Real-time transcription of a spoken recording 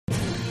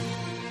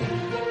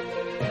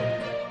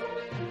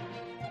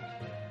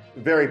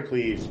Very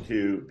pleased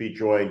to be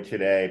joined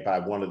today by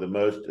one of the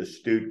most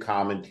astute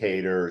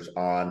commentators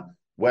on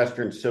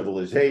Western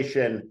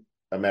civilization,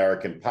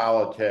 American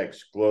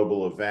politics,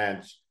 global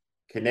events,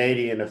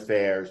 Canadian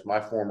affairs, my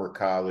former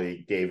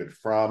colleague, David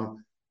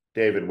Frum.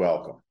 David,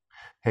 welcome.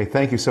 Hey,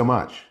 thank you so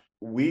much.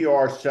 We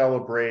are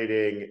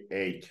celebrating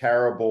a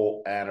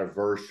terrible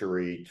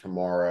anniversary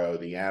tomorrow,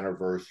 the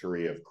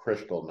anniversary of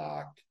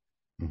Kristallnacht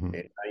Mhm.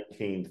 in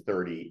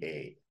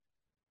 1938.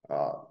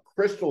 Uh,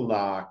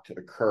 Kristallnacht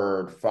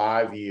occurred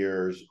 5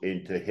 years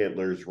into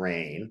Hitler's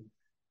reign,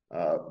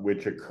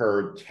 which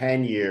occurred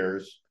 10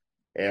 years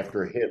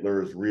after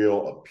Hitler's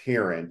real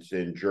appearance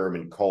in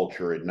German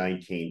culture in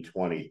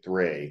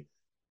 1923.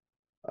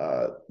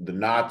 The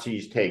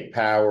Nazis take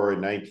power in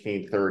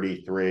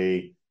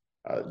 1933.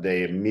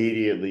 They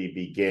immediately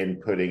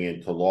begin putting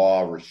into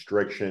law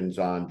restrictions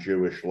on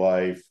Jewish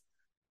life.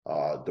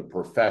 The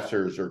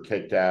professors are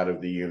kicked out of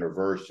the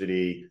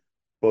university.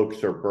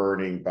 Books are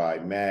burning by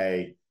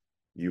May.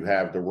 You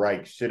have the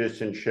Reich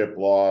citizenship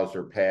laws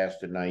are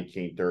passed in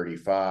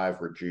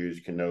 1935, where Jews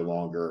can no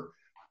longer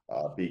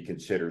be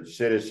considered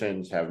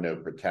citizens, have no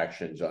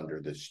protections under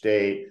the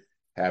state,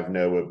 have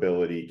no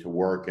ability to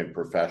work in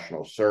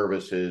professional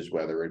services,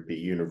 whether it be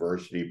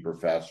university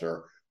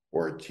professor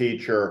or a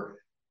teacher.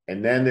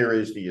 And then there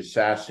is the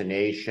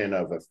assassination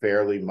of a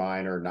fairly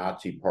minor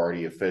Nazi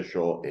Party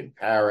official in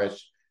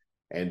Paris,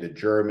 and the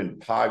German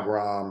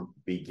pogrom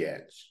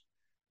begins.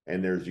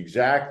 And there's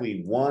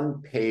exactly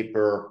one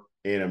paper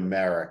in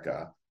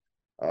America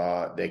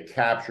that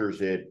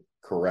captures it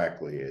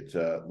correctly. It's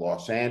a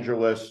Los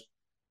Angeles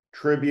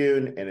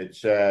Tribune, and it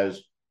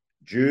says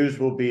Jews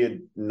will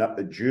be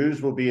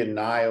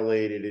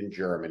annihilated in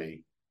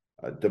Germany.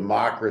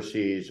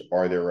 Democracies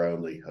are their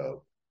only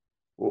hope.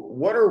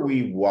 What are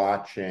we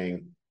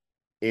watching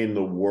in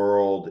the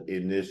world,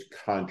 in this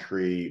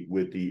country,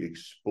 with the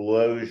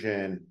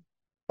explosion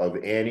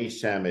of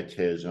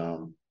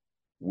anti-Semitism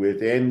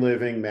within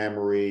living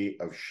memory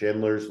of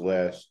Schindler's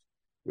List,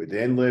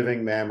 within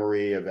living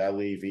memory of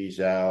Elie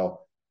Wiesel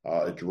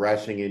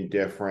addressing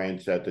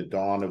indifference at the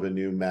dawn of a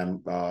new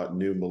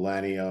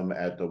millennium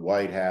at the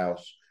White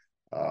House,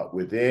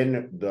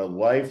 within the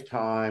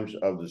lifetimes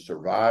of the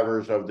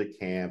survivors of the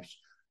camps,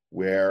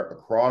 where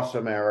across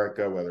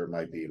America, whether it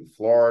might be in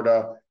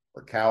Florida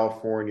or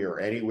California or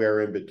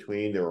anywhere in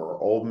between, there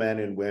are old men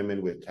and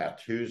women with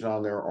tattoos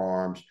on their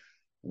arms.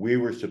 We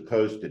were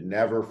supposed to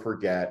never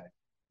forget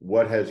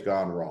what has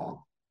gone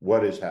wrong,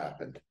 what has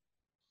happened.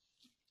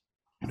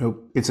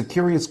 It's a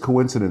curious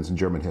coincidence in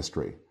German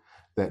history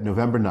that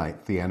November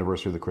 9th, the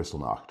anniversary of the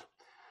Kristallnacht,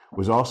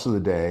 was also the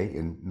day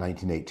in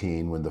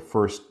 1918 when the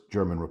first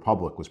German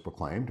Republic was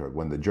proclaimed, or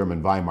when the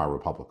German Weimar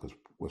Republic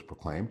was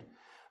proclaimed.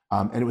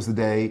 And it was the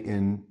day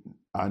in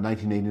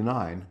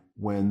 1989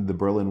 when the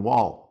Berlin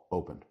Wall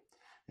opened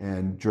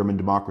and German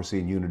democracy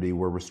and unity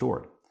were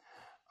restored.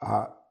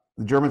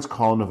 The Germans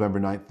call November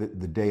 9th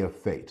the Day of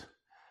Fate.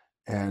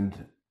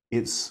 And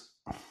it's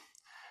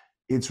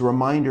a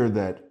reminder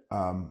that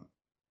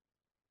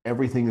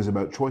everything is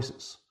about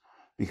choices,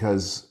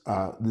 because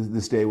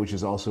this day, which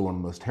is also one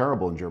of the most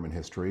terrible in German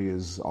history,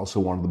 is also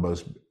one of the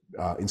most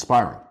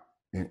inspiring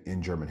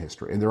in German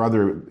history. And there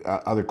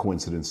are other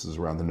coincidences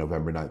around the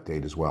November 9th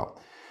date as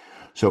well.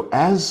 So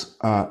as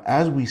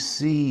we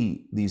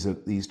see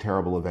these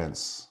terrible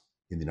events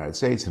in the United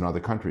States and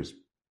other countries,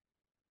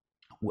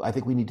 I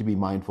think we need to be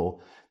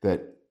mindful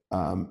that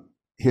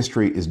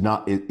history is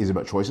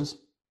about choices.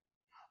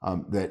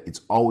 That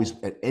it's always,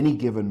 at any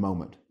given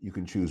moment, you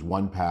can choose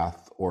one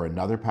path or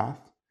another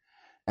path,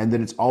 and that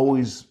it's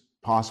always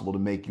possible to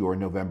make your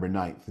November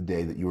 9th the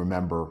day that you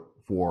remember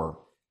for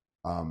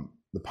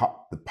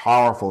the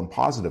powerful and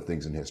positive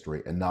things in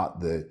history, and not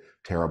the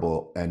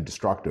terrible and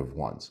destructive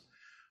ones.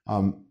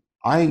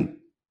 I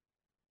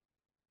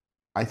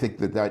think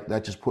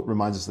that just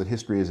reminds us that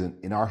history is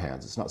in our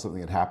hands. It's not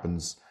something that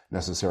happens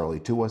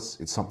necessarily to us.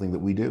 It's something that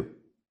we do.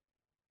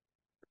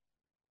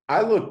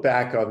 I look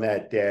back on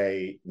that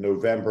day,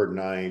 November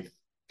 9th,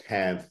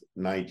 10th,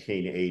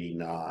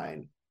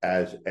 1989,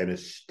 as an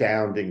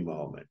astounding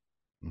moment.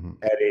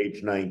 Mm-hmm. At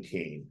age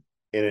 19.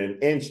 In an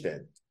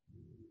instant,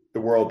 the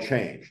world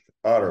changed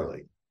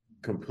utterly,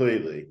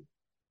 completely.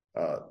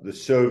 The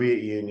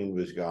Soviet Union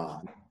was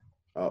gone.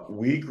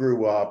 We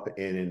grew up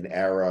in an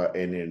era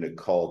and in a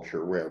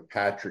culture where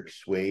Patrick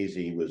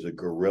Swayze was a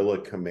guerrilla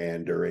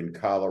commander in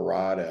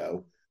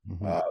Colorado,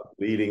 Mm-hmm.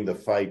 leading the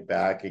fight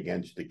back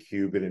against the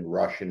Cuban and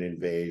Russian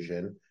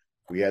invasion.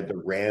 We had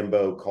the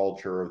Rambo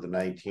culture of the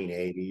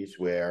 1980s,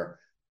 where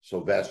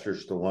Sylvester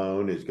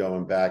Stallone is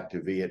going back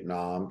to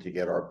Vietnam to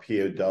get our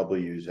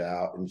POWs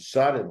out. And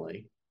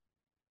suddenly,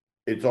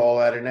 it's all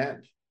at an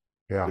end.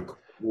 Yeah. The Cold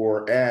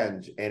War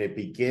ends, and it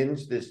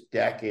begins this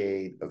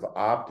decade of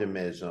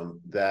optimism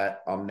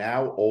that I'm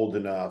now old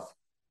enough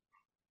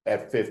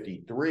at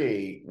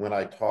 53, when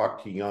I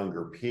talk to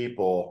younger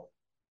people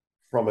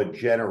from a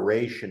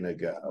generation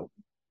ago,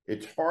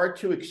 it's hard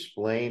to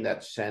explain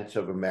that sense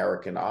of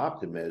American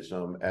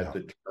optimism at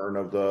the turn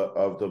of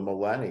the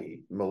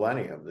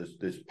millennium.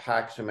 This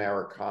Pax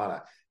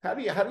Americana. How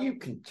do you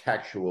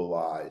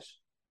contextualize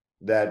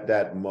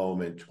that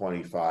moment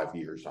 25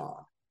 years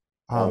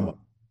on?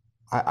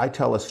 I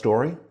tell a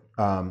story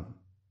from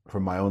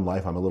my own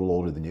life. I'm a little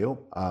older than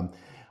you.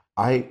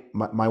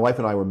 My wife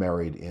and I were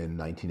married in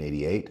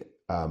 1988.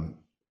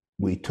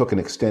 We took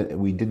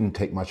we didn't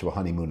take much of a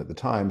honeymoon at the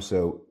time.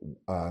 So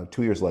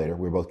 2 years later,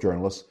 we were both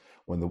journalists.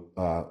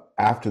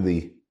 After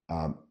the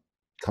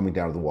coming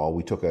down to the wall,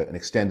 we took an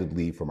extended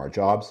leave from our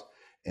jobs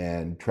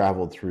and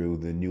traveled through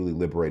the newly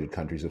liberated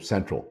countries of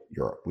Central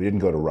Europe. We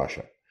didn't go to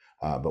Russia,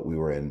 but we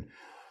were in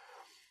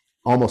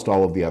almost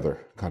all of the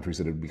other countries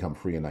that had become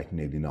free in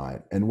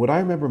 1989. And what I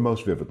remember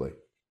most vividly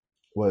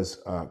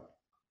was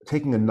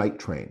taking a night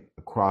train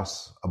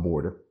across a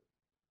border.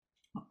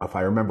 If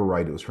I remember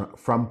right, it was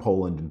from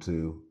Poland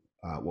into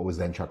what was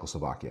then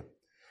Czechoslovakia.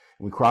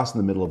 And we crossed in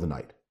the middle of the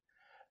night.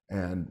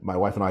 And my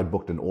wife and I had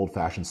booked an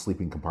old-fashioned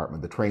sleeping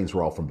compartment. The trains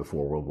were all from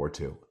before World War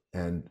II.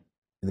 And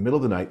in the middle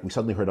of the night, we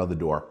suddenly heard on the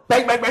door,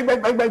 bang, bang, bang,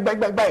 bang, bang, bang, bang,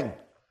 bang, bang,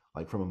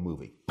 like from a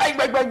movie. Bang,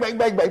 bang, bang, bang,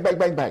 bang, bang, bang,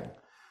 bang, bang.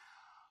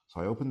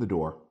 So I opened the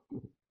door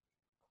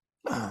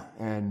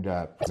and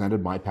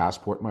presented my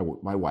passport, my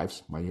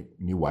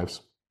new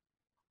wife's,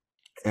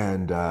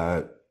 and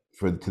to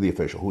the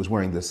official, who was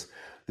wearing this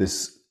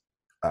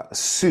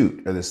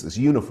suit or this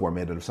uniform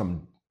made out of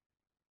some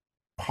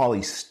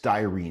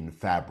polystyrene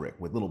fabric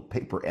with little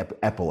paper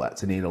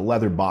epaulets, and he had a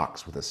leather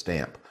box with a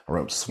stamp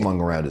slung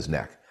around his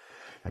neck.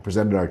 I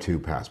presented our two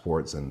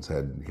passports and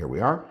said, "Here we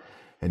are."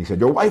 And he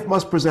said, "Your wife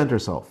must present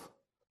herself."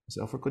 I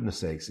said, "Oh, for goodness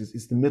sakes,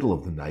 it's the middle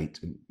of the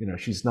night, and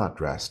she's not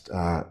dressed.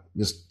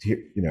 Just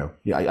here,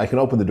 I can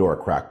open the door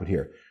a crack, but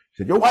here." He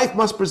said, "Your wife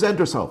must present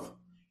herself."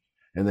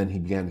 And then he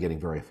began getting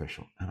very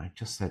official. And I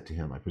just said to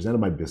him, I presented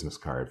my business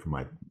card for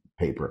my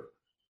paper.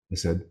 I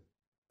said,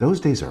 "Those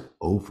days are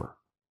over."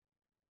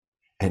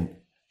 And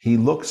he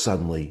looked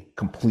suddenly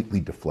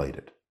completely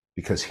deflated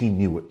because he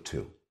knew it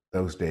too.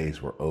 Those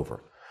days were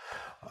over.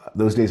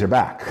 Those days are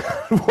back.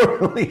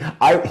 Unfortunately,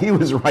 he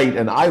was right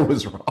and I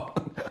was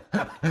wrong.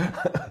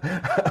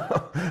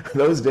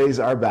 Those days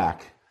are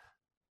back.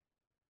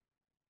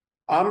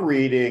 I'm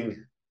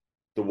reading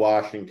the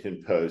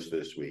Washington Post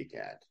this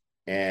weekend,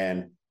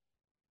 and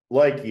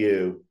like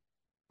you,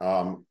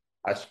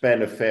 I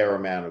spend a fair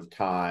amount of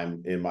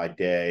time in my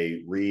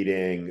day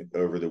reading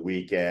over the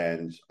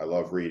weekends. I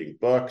love reading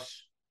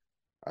books.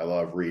 I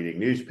love reading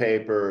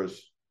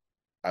newspapers.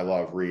 I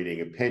love reading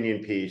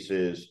opinion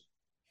pieces.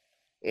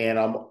 And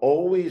I'm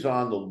always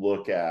on the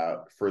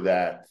lookout for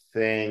that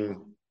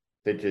thing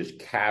that just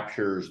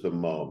captures the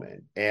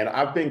moment. And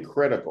I've been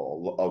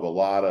critical of a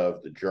lot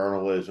of the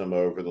journalism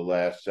over the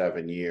last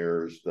 7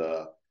 years,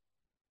 the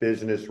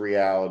business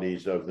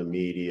realities of the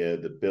media,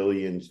 the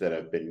billions that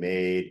have been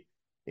made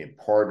in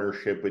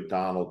partnership with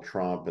Donald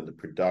Trump and the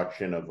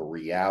production of a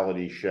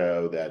reality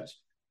show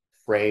that's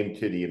framed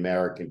to the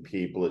American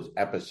people as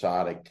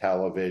episodic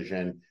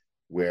television,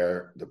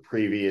 where the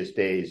previous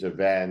day's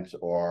events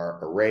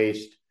are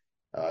erased,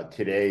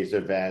 today's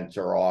events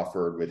are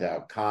offered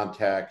without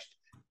context,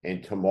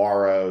 and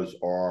tomorrow's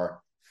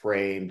are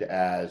framed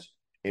as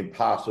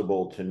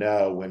impossible to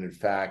know, when in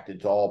fact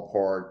it's all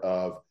part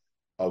of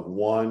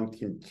one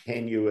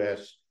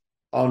continuous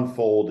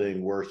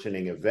unfolding,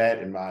 worsening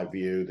event, in my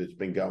view, that's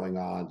been going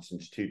on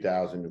since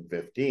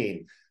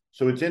 2015.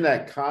 So it's in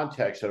that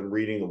context that I'm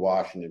reading the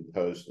Washington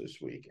Post this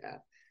weekend.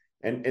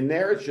 And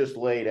there it's just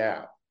laid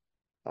out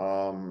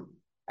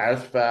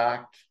as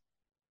fact,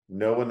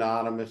 no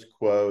anonymous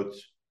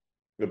quotes,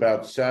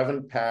 about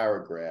 7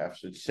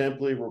 paragraphs that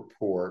simply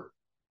report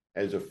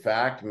as a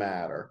fact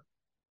matter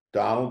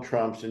Donald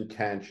Trump's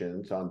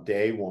intentions on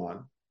day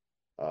one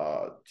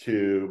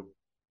to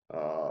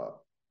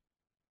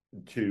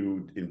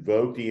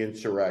invoke the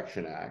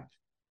Insurrection Act,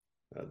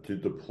 to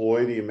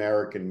deploy the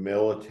American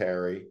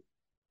military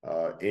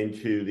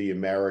into the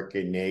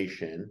American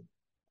nation,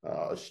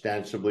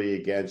 ostensibly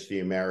against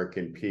the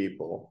American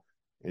people,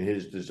 and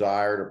his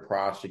desire to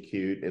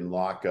prosecute and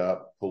lock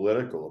up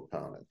political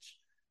opponents.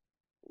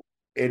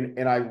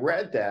 And I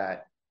read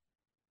that,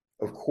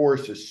 of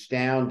course,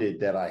 astounded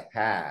that I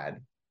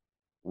had,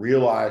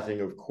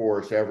 realizing, of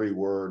course, every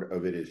word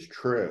of it is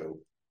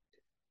true,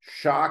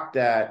 shocked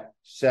that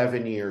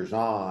 7 years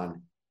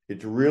on,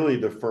 it's really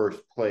the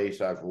first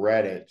place I've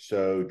read it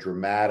so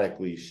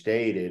dramatically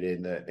stated,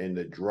 and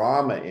the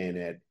drama in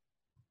it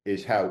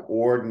is how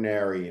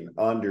ordinary and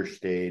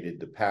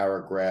understated the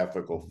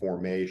paragraphical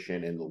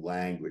formation in the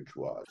language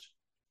was.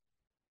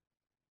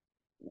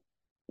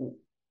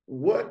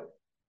 What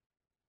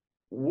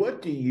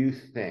do you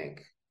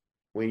think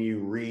when you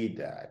read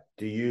that?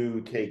 Do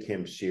you take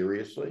him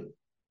seriously?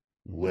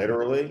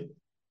 Literally?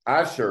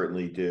 I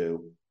certainly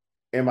do.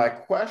 And my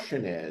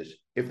question is,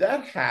 if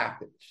that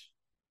happens,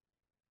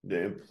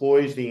 that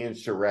employs the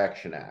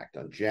Insurrection Act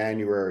on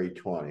January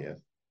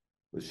 20th,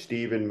 with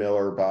Stephen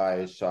Miller by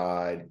his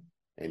side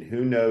and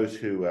who knows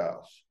who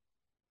else,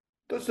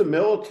 does the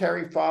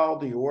military follow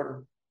the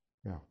order?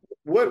 Yeah.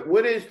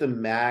 what is the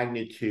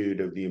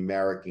magnitude of the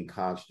American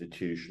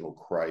constitutional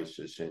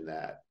crisis in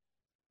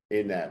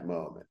that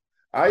moment?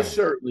 I Yeah.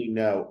 certainly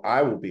know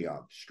I will be on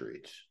the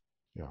streets.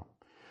 Yeah.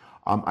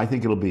 I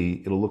think it'll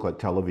look like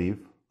Tel Aviv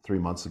 3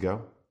 months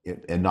ago,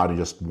 and not in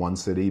just one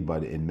city,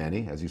 but in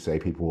many. As you say,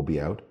 people will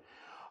be out.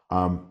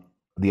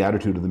 The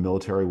attitude of the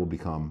military will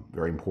become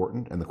very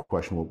important, and the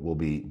question will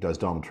be: does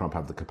Donald Trump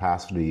have the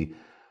capacity,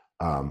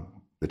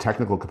 the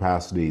technical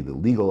capacity, the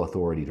legal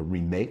authority to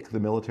remake the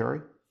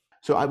military?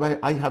 So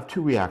I have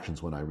two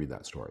reactions when I read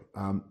that story.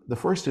 The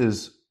first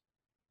is,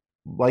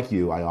 like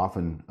you, I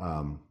often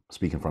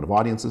speak in front of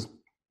audiences,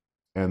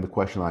 and the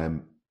question I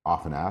am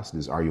often asked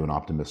is, are you an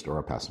optimist or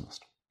a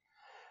pessimist?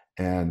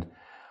 And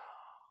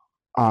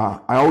I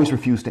always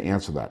refuse to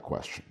answer that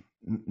question,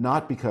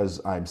 not because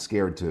I'm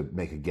scared to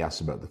make a guess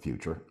about the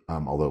future,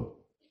 although,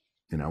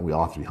 we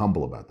all have to be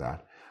humble about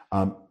that.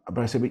 But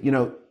I say,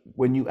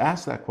 when you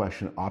ask that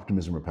question,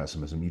 optimism or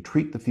pessimism, you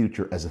treat the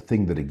future as a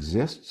thing that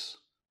exists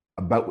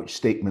about which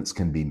statements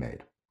can be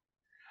made.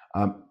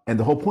 And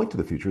the whole point to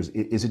the future is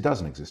it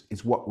doesn't exist.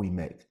 It's what we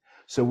make.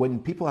 So when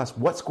people ask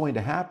what's going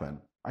to happen,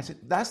 I say,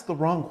 that's the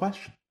wrong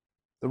question.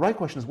 The right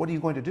question is, what are you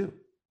going to do?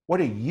 What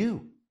are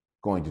you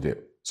going to do?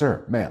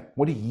 Sir, ma'am,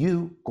 what are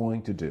you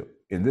going to do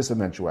in this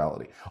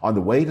eventuality, on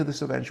the way to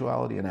this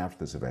eventuality and after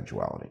this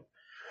eventuality?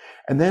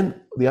 And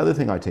then the other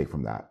thing I take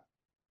from that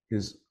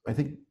is, I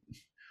think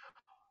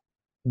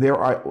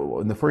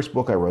in the first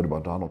book I wrote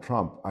about Donald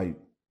Trump, I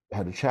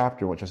had a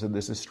chapter in which I said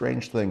there's this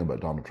strange thing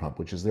about Donald Trump,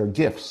 which is there are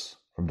gifts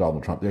from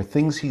Donald Trump. There are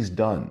things he's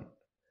done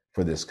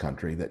for this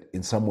country that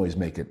in some ways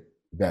make it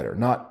better.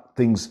 Not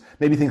things,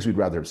 maybe things we'd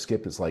rather have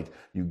skipped. It's like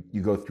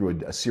you go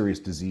through a serious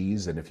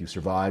disease, and if you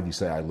survive, you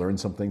say, I learned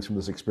some things from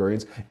this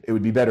experience. It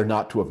would be better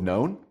not to have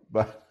known,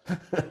 but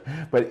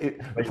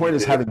the point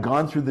is, having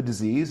gone through the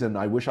disease, and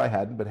I wish I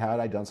hadn't, but had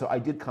I done so, I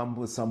did come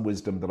with some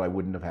wisdom that I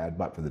wouldn't have had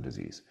but for the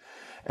disease.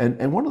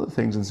 And one of the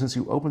things, and since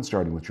you opened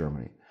starting with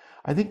Germany,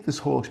 I think this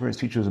whole experience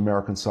teaches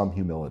Americans some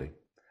humility.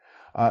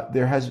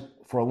 There has,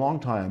 for a long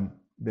time,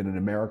 been an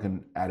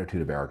American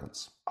attitude of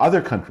arrogance.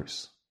 Other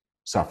countries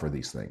suffer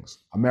these things.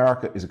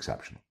 America is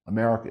exceptional.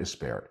 America is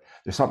spared.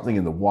 There's something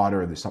in the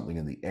water, there's something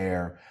in the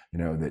air,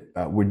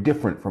 that we're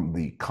different from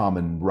the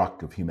common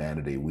ruck of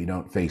humanity. We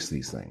don't face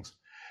these things.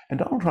 And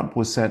Donald Trump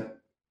was sent,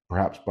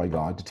 perhaps by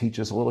God, to teach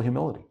us a little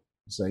humility.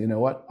 Say, you know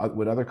what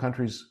other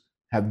countries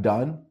have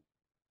done,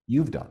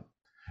 you've done.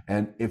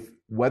 And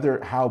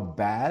how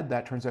bad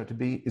that turns out to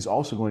be is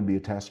also going to be a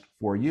test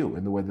for you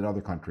in the way that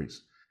other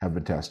countries have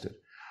been tested.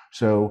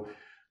 So,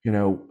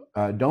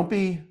 don't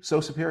be so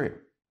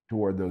superior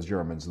toward those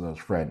Germans and those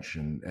French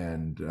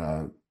and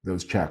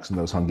those Czechs and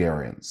those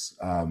Hungarians.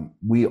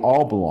 We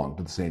all belong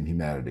to the same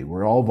humanity.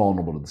 We're all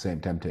vulnerable to the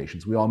same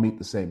temptations. We all meet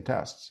the same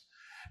tests.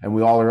 And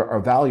we all are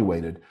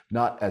evaluated,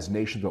 not as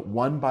nations, but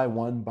one by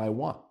one by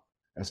one,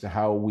 as to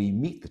how we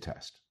meet the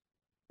test.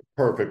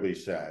 Perfectly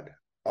said.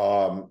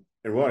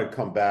 And we're going to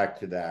come back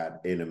to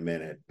that in a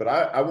minute. But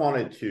I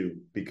wanted to,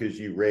 because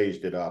you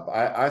raised it up,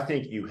 I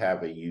think you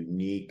have a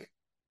unique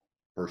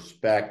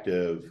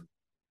perspective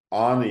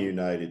on the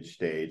United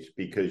States,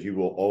 because you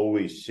will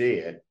always see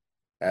it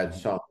at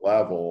some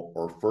level,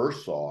 or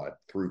first saw it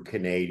through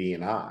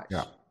Canadian eyes.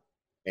 Yeah.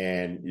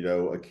 And,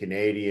 a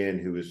Canadian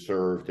who has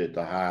served at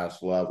the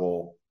highest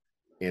level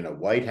in a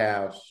White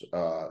House,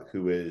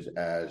 who is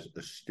as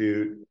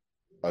astute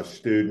a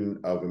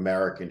student of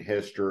American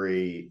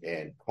history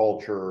and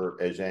culture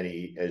as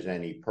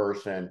any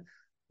person.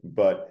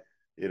 But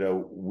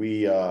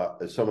we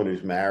as someone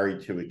who's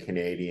married to a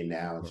Canadian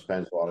now and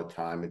spends a lot of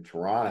time in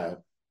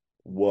Toronto,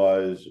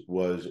 was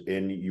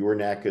in your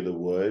neck of the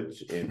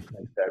woods in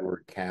Prince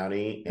Edward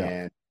County, Yeah.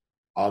 and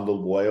on the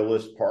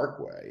Loyalist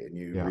Parkway. And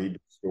you read the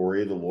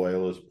story of the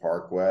Loyalist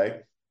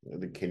Parkway.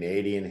 The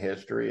Canadian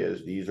history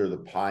is these are the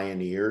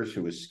pioneers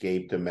who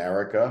escaped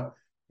America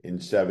in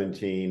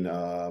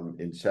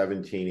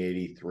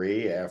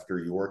 1783 after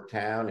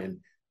Yorktown, and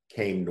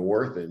came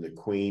north, and the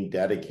Queen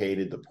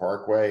dedicated the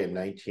Parkway in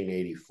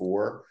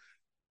 1984.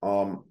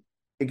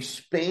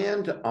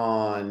 Expand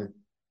on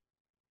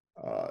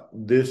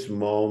this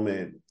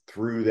moment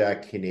through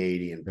that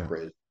Canadian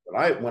prison.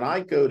 When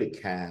I go to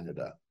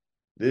Canada,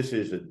 this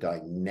is a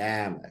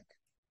dynamic,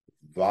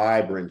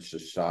 vibrant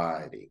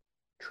society,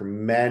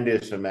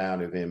 tremendous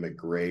amount of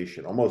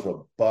immigration, almost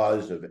a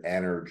buzz of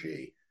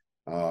energy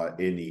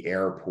in the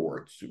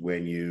airports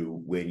when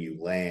you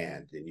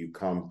land and you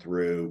come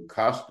through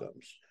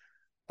customs.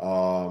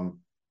 How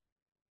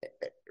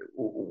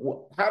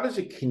does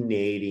a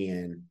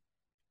Canadian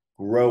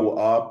grow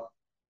up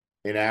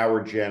in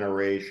our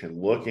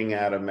generation, looking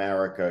at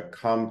America,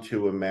 come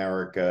to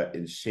America,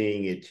 and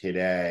seeing it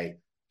today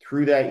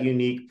through that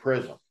unique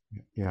prism?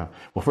 Yeah.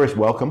 Well, first,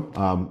 welcome.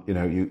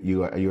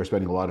 You are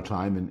spending a lot of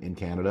time in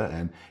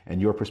Canada,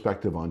 and your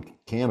perspective on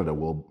Canada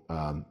will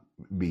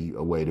be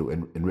a way to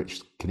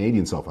enrich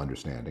Canadian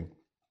self-understanding.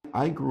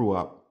 I grew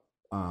up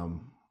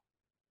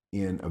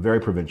in a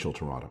very provincial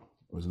Toronto.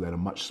 It was then a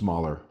much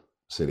smaller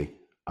city,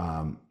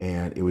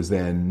 and it was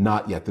then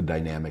not yet the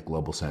dynamic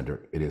global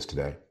center it is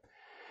today.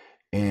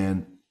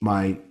 And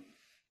my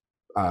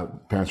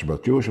parents were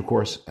both Jewish, of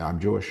course. I'm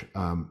Jewish.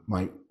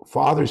 My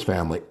father's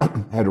family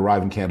had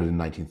arrived in Canada in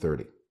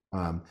 1930.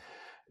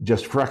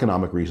 Just for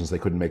economic reasons, they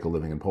couldn't make a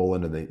living in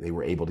Poland, and they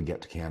were able to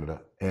get to Canada.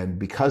 And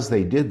because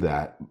they did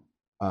that,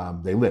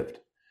 they lived.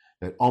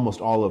 That almost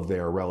all of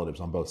their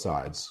relatives on both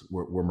sides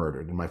were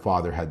murdered. And my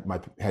father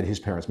had his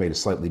parents made a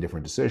slightly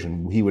different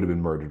decision. He would have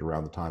been murdered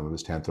around the time of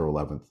his 10th or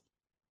 11th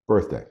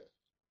birthday.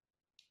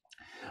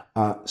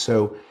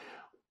 So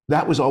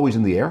that was always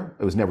in the air.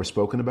 It was never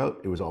spoken about.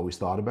 It was always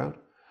thought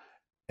about.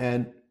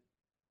 And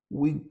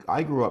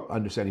I grew up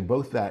understanding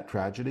both that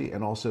tragedy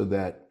and also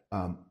that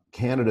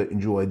Canada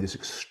enjoyed this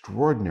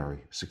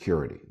extraordinary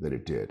security that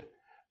it did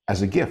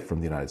as a gift from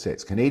the United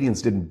States.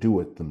 Canadians didn't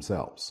do it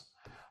themselves.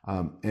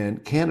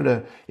 And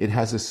Canada, it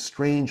has this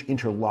strange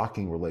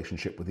interlocking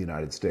relationship with the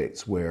United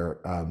States where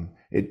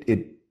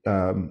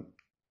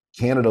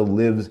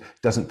Canada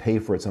doesn't pay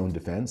for its own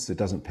defense. It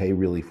doesn't pay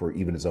really for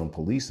even its own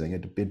policing.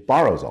 It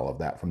borrows all of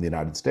that from the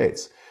United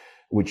States,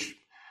 which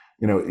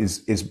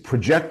is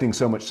projecting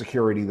so much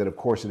security that, of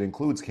course, it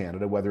includes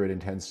Canada, whether it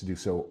intends to do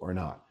so or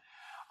not.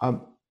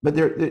 But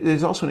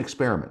there's also an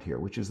experiment here,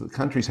 which is that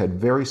countries had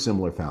very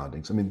similar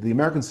foundings. I mean, the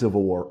American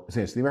Civil War,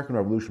 the American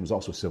Revolution was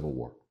also civil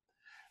war.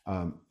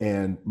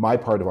 And the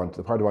part of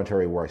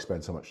Ontario where I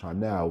spend so much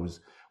time now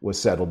was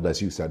settled, as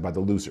you said, by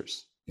the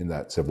losers in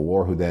that civil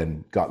war, who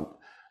then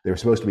they were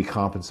supposed to be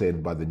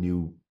compensated by the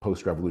new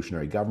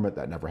post-revolutionary government.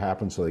 That never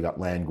happened, so they got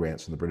land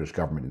grants from the British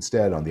government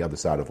instead on the other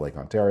side of Lake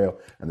Ontario,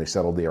 and they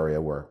settled the area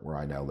where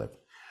I now live,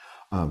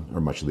 or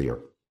much of the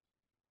year.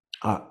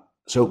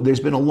 So there's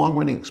been a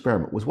long-running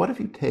experiment. What if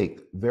you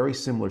take very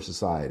similar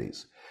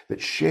societies that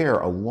share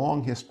a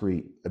long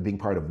history of being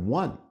part of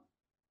one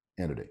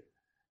entity?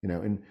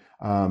 In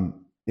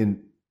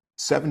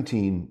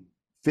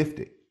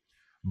 1750,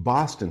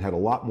 Boston had a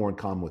lot more in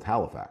common with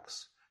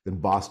Halifax than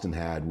Boston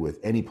had with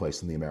any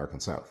place in the American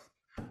South.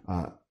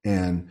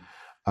 And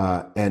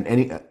by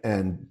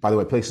the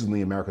way, places in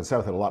the American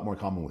South had a lot more in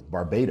common with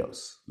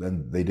Barbados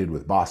than they did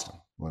with Boston.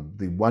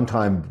 The one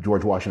time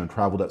George Washington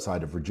traveled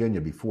outside of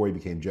Virginia before he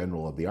became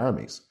general of the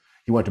armies,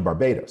 he went to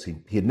Barbados. He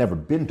had never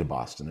been to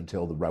Boston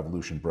until the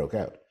Revolution broke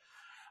out.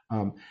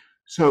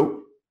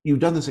 So you've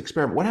done this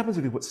experiment. What happens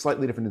if you put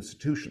slightly different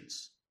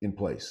institutions in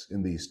place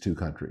in these two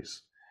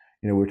countries?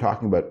 We're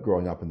talking about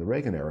growing up in the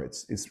Reagan era.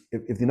 If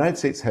the United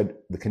States had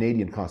the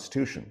Canadian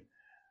Constitution,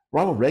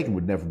 Ronald Reagan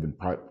would never have been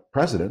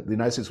president. The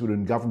United States would have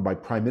been governed by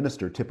Prime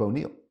Minister Tip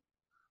O'Neill.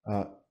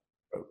 The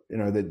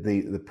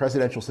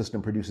presidential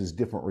system produces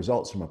different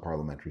results from a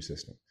parliamentary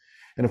system.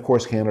 And of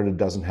course, Canada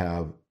doesn't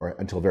have, or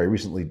until very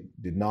recently,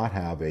 did not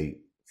have a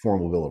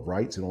formal Bill of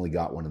Rights. It only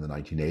got one in the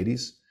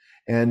 1980s.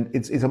 And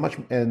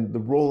and the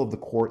role of the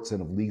courts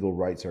and of legal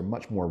rights are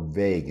much more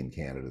vague in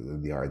Canada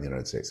than they are in the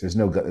United States.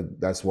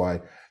 That's why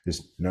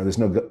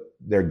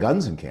there are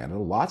guns in Canada,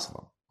 lots of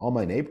them. All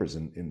my neighbors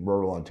in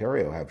rural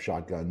Ontario have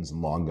shotguns and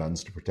long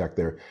guns to protect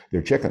their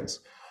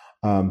chickens.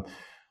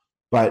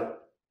 But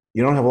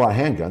you don't have a lot of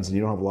handguns, and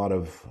you don't have a lot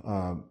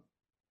of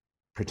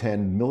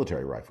pretend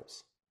military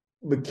rifles.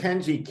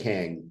 Mackenzie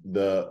King,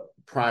 the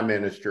Prime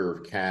Minister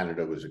of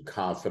Canada, was a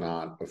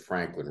confidant of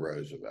Franklin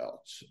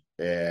Roosevelt's,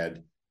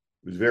 and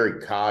was very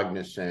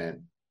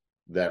cognizant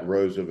that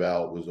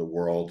Roosevelt was a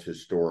world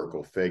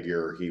historical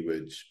figure. He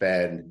would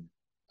spend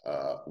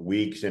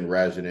weeks in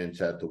residence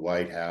at the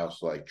White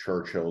House like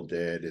Churchill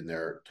did, and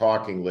they're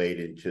talking late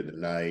into the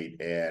night,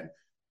 and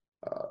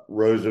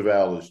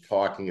Roosevelt is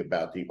talking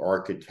about the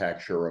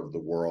architecture of the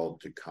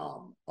world to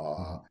come,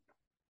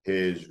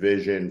 his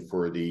vision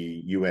for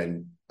the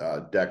UN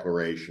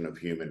Declaration of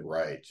Human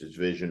Rights, his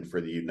vision for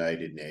the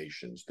United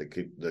Nations,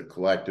 the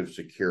collective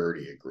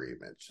security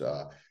agreements,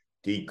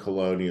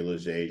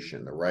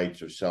 decolonialization, the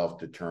rights of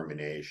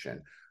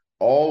self-determination,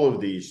 all of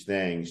these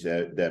things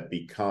that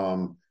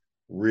become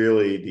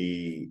really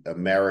the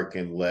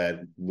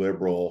American-led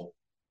liberal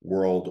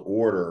world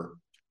order,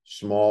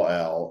 small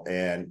L.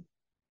 And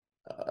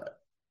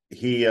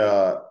he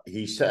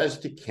says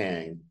to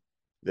King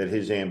that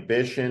his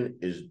ambition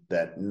is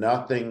that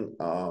nothing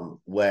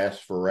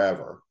lasts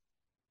forever,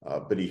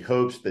 but he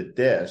hopes that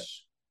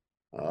this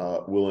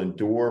will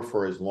endure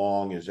for as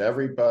long as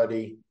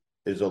everybody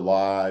is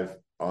alive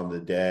on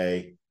the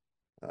day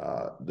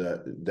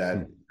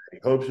that he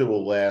hopes it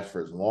will last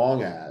for as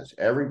long as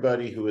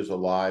everybody who is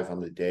alive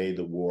on the day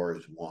the war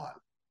is won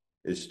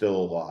is still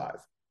alive.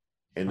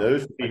 And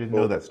those people, I didn't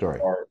know that story,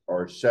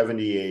 are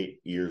 78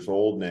 years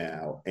old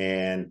now.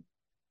 And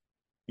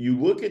you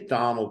look at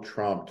Donald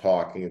Trump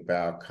talking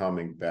about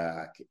coming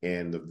back,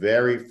 and the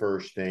very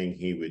first thing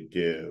he would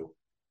do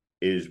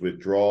is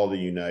withdraw the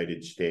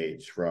United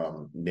States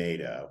from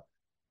NATO,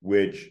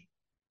 which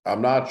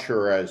I'm not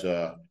sure as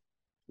a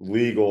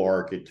legal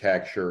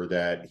architecture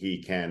that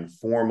he can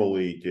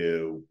formally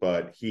do,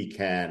 but he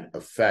can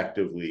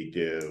effectively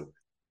do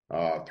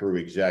through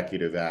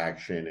executive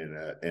action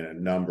in a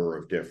number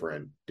of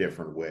different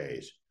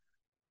ways.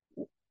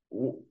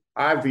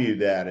 I view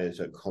that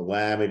as a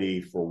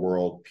calamity for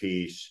world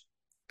peace,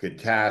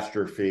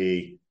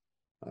 catastrophe,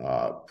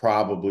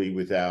 probably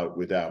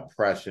without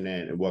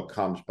precedent, and what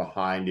comes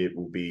behind it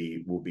will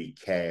be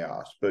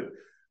chaos. But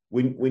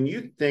when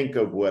you think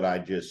of what I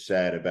just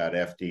said about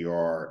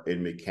FDR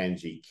and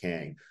Mackenzie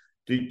King,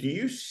 do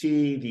you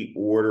see the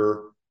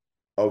order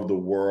of the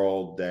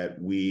world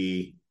that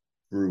we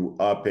grew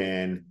up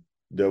in,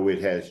 though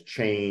it has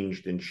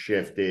changed and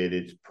shifted,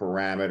 its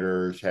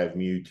parameters have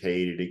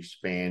mutated,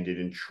 expanded,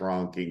 and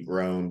shrunk and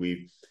grown.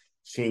 We've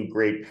seen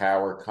great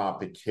power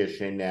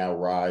competition now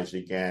rise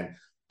again.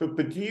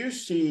 But do you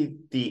see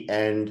the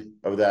end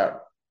of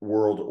that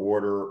world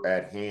order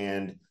at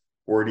hand,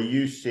 or do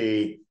you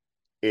see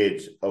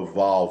it's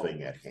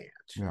evolving at hand?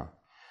 Yeah.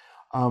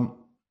 Um,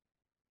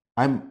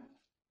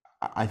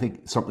 I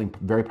think something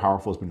very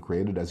powerful has been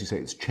created. As you say,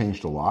 it's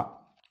changed a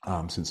lot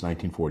since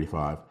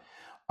 1945.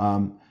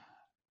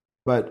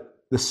 But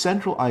the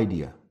central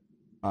idea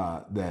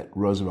that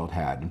Roosevelt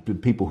had, and the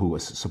people who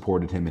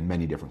supported him in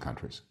many different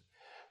countries,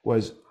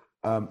 was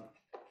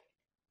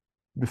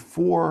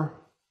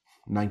before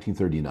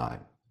 1939,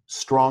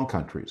 strong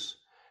countries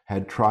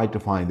had tried to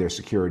find their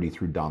security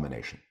through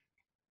domination.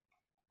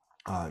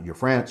 You're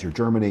France, you're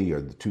Germany,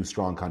 you're the two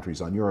strong countries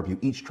on Europe. You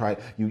each try,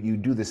 you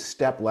do this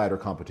step ladder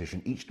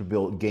competition, each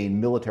to gain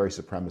military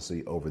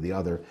supremacy over the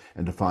other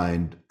and to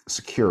find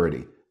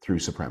security through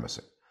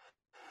supremacy.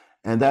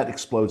 And that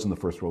explodes in the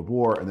First World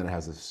War, and then it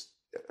has this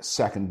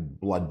second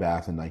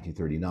bloodbath in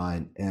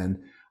 1939.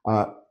 And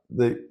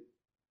the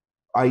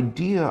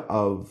idea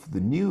of the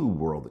new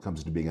world that comes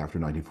into being after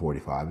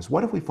 1945 is,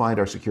 what if we find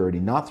our security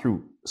not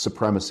through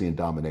supremacy and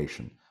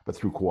domination, but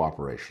through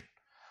cooperation?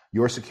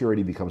 Your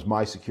security becomes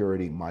my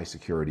security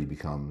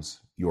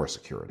becomes your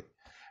security.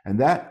 And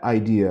that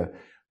idea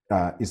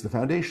is the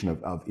foundation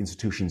of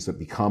institutions that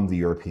become the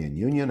European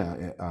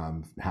Union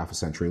half a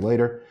century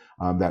later.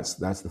 That's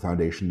the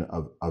foundation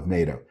of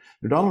NATO.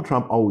 Now, Donald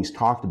Trump always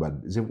talked about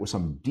it as if it was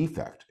some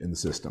defect in the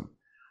system,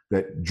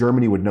 that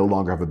Germany would no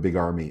longer have a big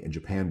army and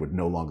Japan would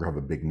no longer have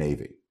a big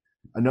navy.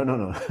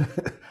 No.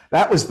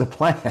 That was the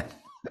plan.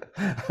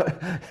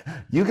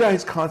 You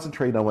guys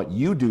concentrate on what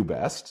you do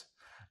best,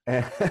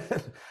 and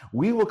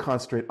we will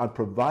concentrate on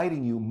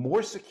providing you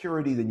more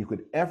security than you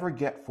could ever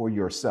get for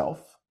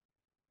yourself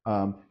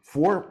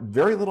for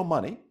very little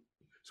money.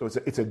 So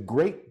it's a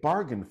great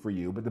bargain for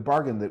you, but the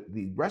bargain that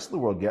the rest of the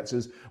world gets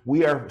is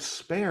we are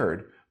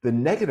spared the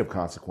negative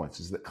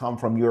consequences that come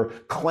from your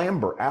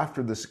clamber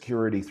after the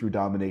security through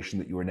domination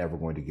that you are never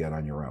going to get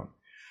on your own.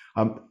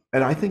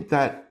 And I think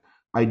that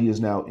idea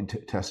is now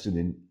tested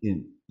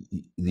in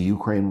the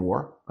Ukraine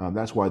war.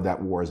 That's why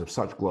that war is of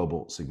such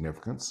global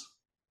significance,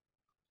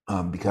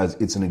 because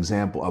it's an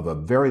example of a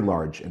very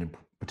large and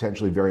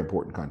potentially very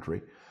important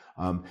country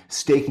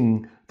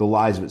staking the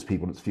lives of its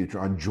people and its future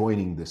on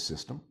joining this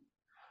system.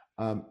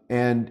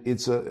 And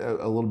it's a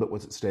little bit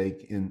what's at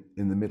stake in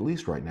the Middle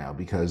East right now,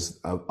 because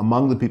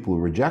among the people who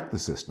reject the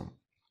system,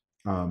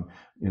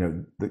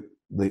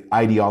 the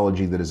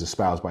ideology that is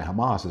espoused by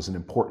Hamas is an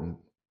important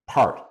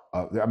part.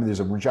 There's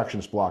a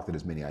rejectionist bloc that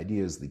has many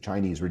ideas. The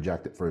Chinese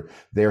reject it for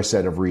their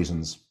set of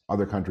reasons.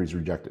 Other countries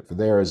reject it for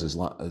theirs.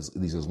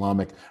 These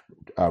Islamic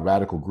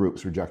radical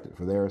groups reject it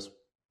for theirs.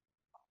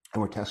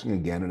 And we're testing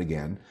again and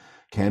again,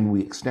 can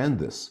we extend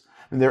this?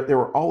 And there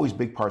were always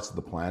big parts of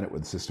the planet where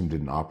the system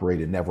didn't operate.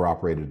 It never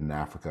operated in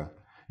Africa.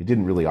 It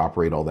didn't really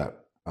operate all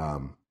that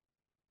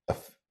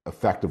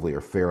effectively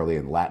or fairly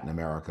in Latin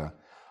America.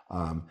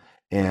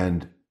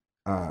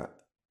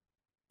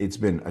 It's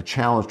been a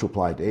challenge to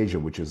apply to Asia,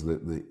 which is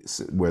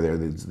where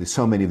there's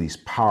so many of these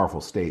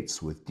powerful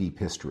states with deep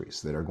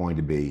histories that are going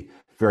to be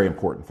very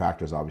important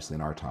factors, obviously,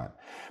 in our time.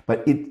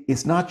 But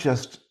it's not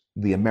just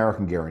the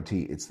American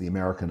guarantee, it's the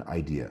American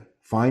idea.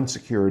 Find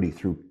security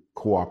through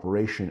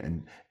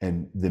cooperation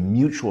and the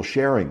mutual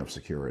sharing of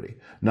security,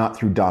 not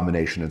through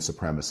domination and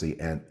supremacy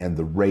and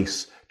the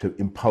race to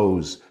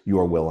impose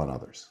your will on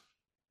others.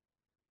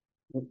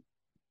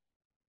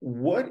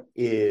 What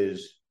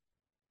is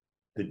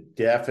the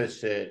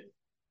deficit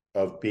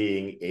of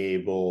being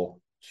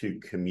able to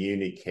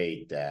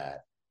communicate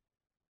that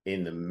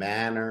in the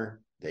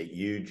manner that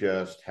you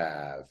just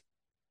have,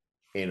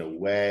 in a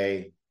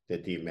way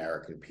that the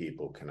American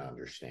people can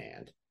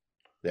understand,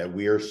 that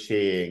we are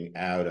seeing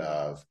out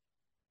of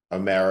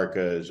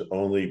America's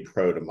only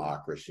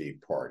pro-democracy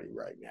party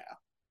right now?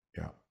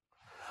 Yeah.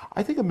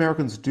 I think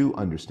Americans do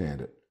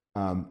understand it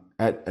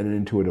at an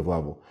intuitive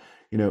level.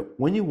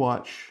 When you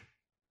watch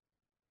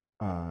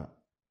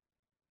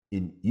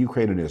in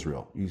Ukraine and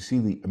Israel, you see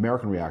the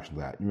American reaction to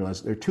that, and you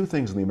realize there are two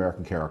things in the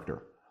American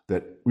character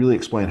that really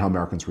explain how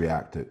Americans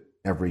react to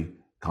every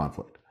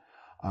conflict,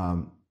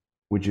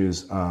 which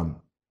is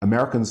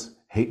Americans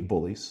hate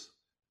bullies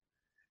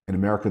and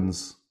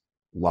Americans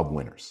love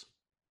winners.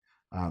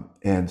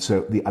 And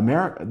so the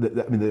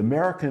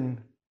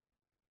American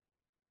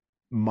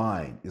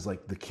mind is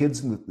like the kid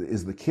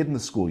in the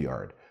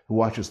schoolyard who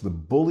watches the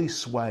bully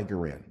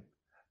swagger in,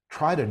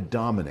 try to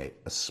dominate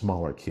a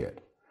smaller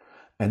kid,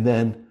 and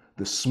then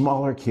the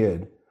smaller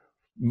kid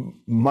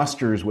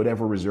musters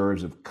whatever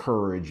reserves of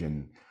courage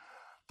and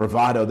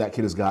bravado that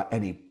kid has got,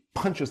 and he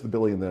punches the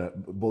bully in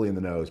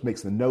the nose,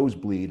 makes the nose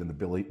bleed, and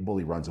the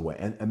bully runs away.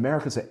 And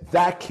Americans say,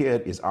 that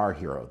kid is our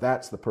hero.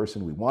 That's the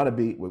person we want to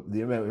be.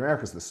 The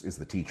Americans is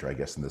the teacher, I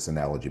guess, in this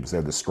analogy, because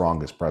they're the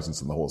strongest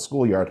presence in the whole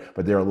schoolyard,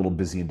 but they're a little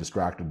busy and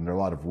distracted, and there are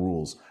a lot of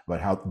rules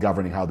about how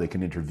governing how they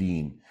can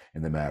intervene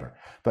in the matter.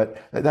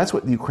 But that's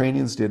what the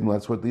Ukrainians did, and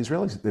that's what the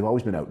Israelis, they've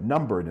always been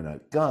outnumbered and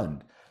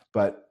outgunned,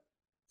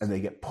 and they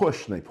get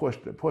pushed, and they push,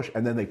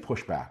 and then they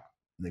push back.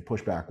 And they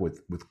push back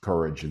with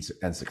courage and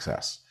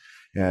success.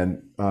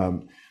 And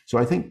so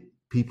I think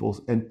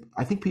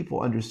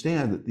people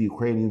understand that the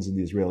Ukrainians and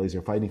the Israelis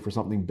are fighting for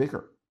something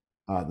bigger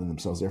than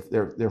themselves.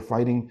 They're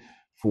fighting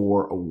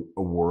for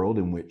a world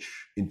in which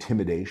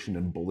intimidation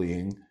and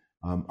bullying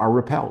are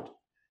repelled.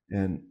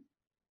 And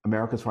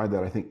Americans find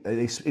that, I think,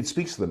 it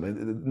speaks to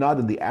them, not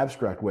in the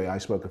abstract way I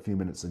spoke a few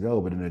minutes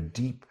ago, but in a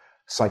deep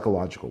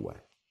psychological way.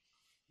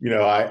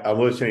 I'm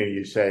listening to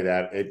you say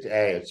that.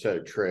 It's so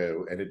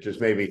true. And it just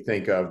made me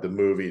think of the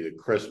movie, The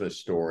Christmas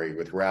Story,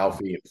 with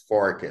Ralphie and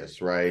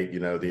Farkas, right? The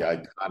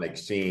iconic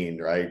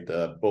scene, right?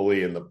 The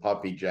bully in the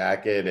puffy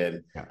jacket,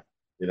 and,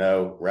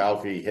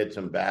 Ralphie hits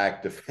him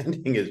back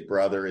defending his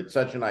brother. It's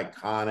such an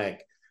iconic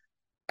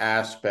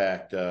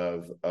aspect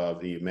of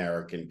the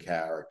American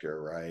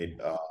character, right?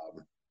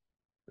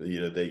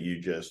 That you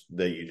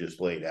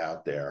just laid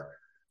out there.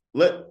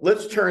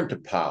 Let's turn to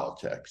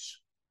politics.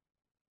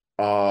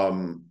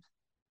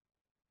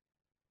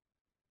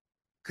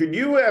 Could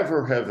you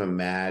ever have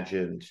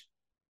imagined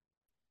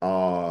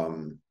at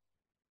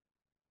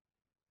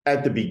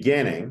the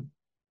beginning,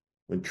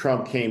 when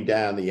Trump came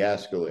down the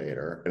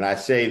escalator, and I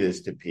say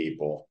this to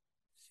people,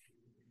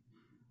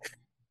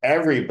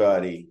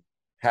 everybody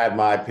had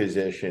my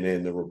position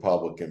in the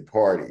Republican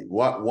Party.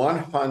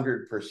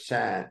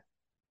 100%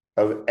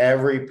 of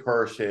every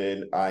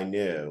person I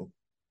knew,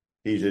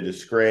 he's a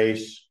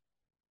disgrace,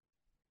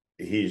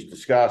 he's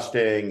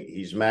disgusting,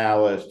 he's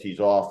malice, he's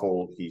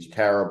awful, he's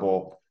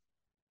terrible.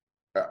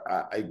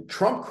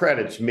 Trump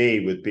credits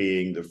me with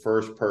being the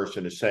first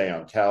person to say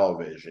on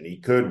television he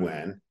could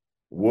win,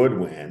 would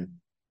win,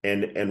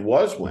 and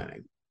was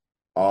winning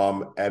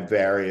at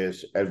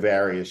various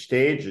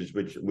stages,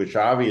 which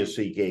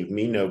obviously gave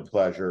me no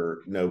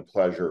pleasure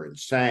in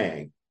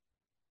saying.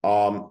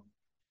 How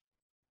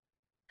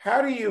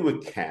do you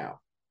account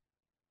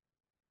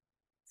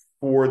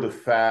for the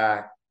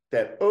fact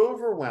that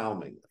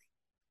overwhelmingly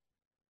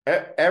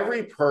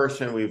every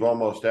person we've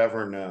almost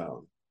ever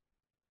known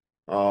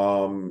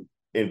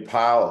in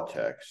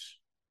politics,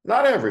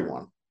 not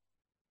everyone,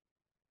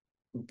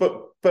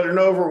 but an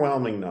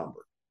overwhelming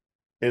number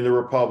in the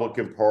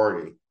Republican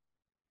Party,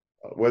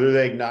 whether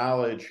they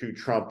acknowledge who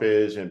Trump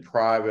is in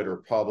private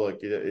or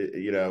public,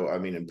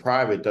 in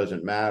private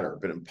doesn't matter,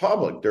 but in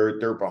public,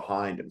 they're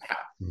behind him. How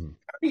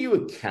do you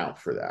account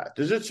for that?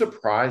 Does it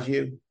surprise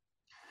you?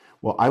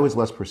 Well, I was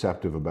less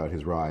perceptive about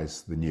his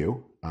rise than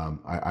you.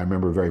 I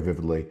remember very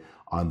vividly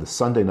on the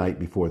Sunday night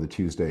before the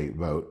Tuesday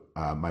vote,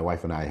 my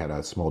wife and I had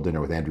a small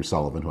dinner with Andrew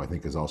Sullivan, who I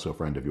think is also a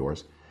friend of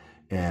yours.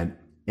 And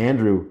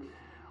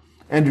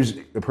Andrew's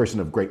a person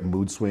of great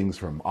mood swings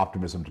from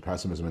optimism to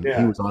pessimism, and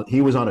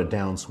he was on a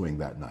downswing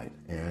that night.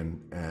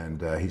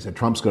 And he said,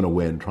 Trump's going to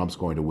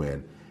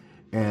win.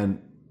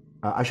 And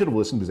I should have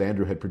listened, because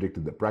Andrew had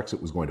predicted that Brexit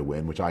was going to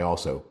win, which I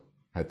also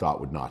had thought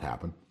would not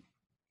happen.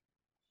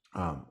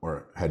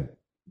 Or had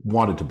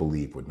wanted to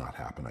believe would not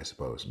happen, I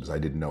suppose, because I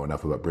didn't know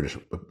enough about British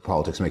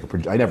politics to make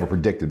I never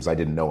predicted, because I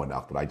didn't know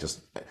enough, but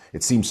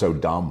it seemed so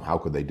dumb. How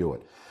could they do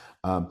it?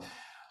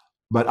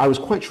 But I was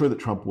quite sure that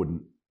Trump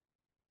wouldn't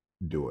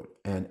do it.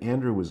 And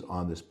Andrew was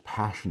on this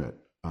passionate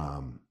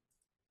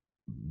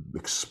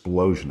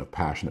explosion of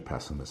passionate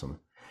pessimism.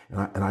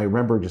 And I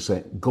remember just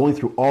saying, going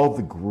through all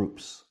the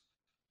groups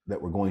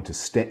that were going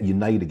to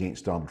unite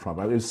against Donald Trump.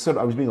 I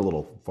was being a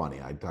little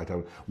funny. I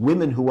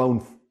women who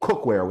own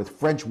cookware with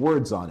French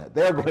words on it,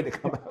 they're going to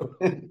come out.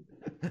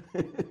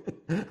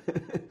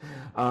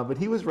 But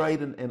he was right,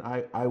 and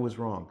I was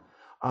wrong.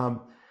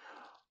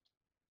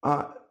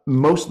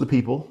 Most of the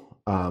people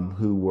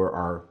who were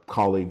our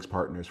colleagues,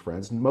 partners,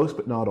 friends, most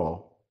but not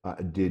all,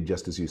 did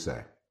just as you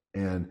say.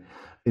 And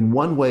in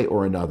one way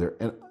or another,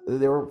 and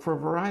there were for a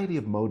variety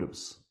of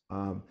motives.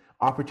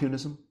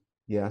 Opportunism,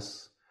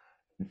 yes.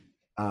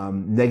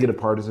 Negative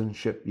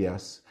partisanship,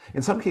 yes.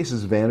 In some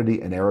cases,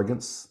 vanity and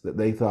arrogance, that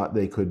they thought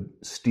they could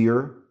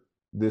steer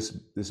this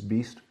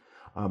beast.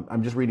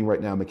 I'm just reading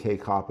right now McKay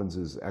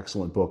Coppins'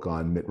 excellent book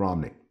on Mitt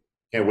Romney.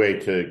 Can't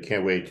wait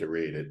to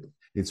read it.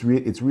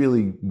 It's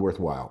really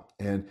worthwhile,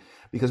 and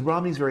because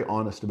Romney's very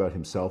honest about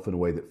himself in a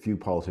way that few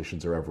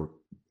politicians are ever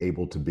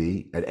able to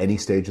be at any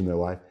stage in their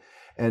life.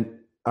 And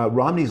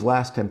Romney's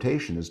last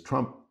temptation is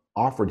Trump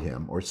offered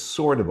him, or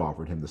sort of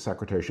offered him, the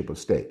Secretaryship of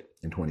State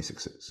in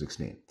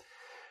 2016.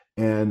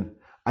 And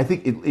I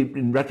think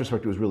in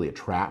retrospect, it was really a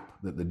trap.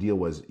 That the deal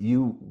was,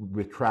 you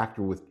retract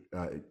with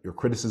your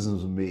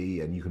criticisms of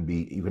me, and you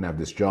can have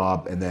this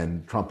job. And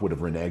then Trump would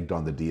have reneged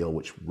on the deal,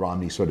 which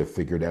Romney sort of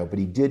figured out. But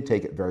he did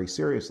take it very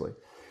seriously,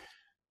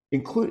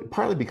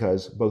 partly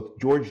because both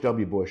George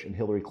W. Bush and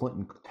Hillary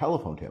Clinton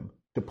telephoned him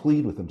to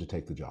plead with him to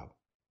take the job.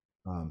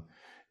 Um,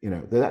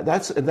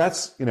 that's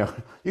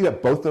you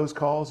got both those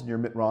calls, and you're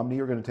Mitt Romney.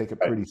 You're going to take it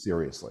Right. pretty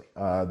seriously.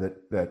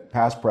 That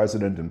past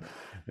president and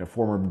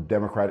former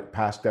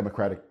past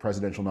Democratic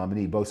presidential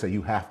nominee both say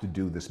you have to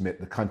do this. Mitt,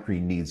 the country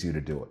needs you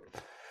to do it.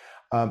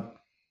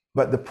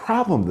 But the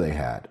problem they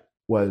had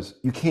was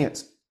you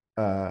can't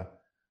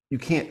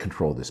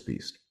control this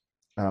beast.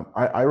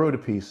 I wrote a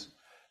piece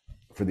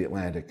for the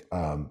Atlantic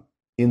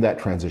in that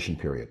transition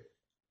period,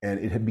 and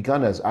it had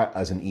begun as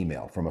an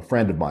email from a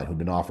friend of mine who'd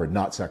been offered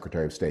not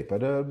Secretary of State,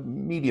 but a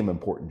medium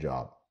important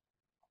job.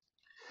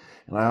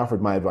 And I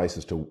offered my advice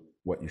as to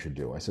what you should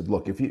do. I said,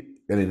 look,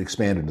 and it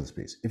expanded into this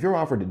piece. If you're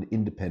offered an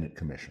independent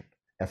commission,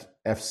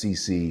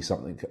 FCC,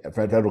 something,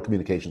 Federal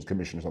Communications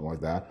Commission or something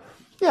like that,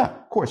 yeah,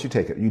 of course you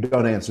take it. You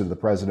don't answer to the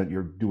president.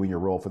 You're doing your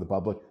role for the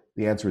public.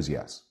 The answer is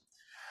yes.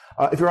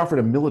 If you're offered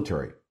a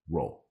military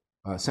role,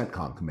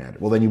 CENTCOM commander,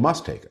 well, then you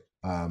must take it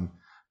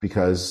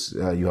because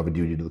you have a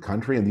duty to the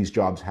country and these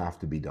jobs have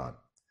to be done.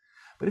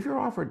 But if you're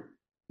offered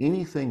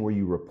anything where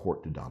you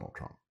report to Donald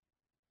Trump,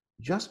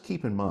 just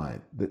keep in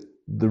mind that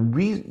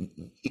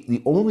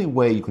the only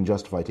way you can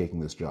justify taking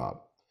this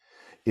job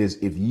is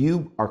if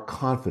you are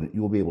confident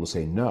you will be able to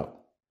say no.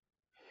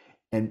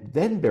 And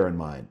then bear in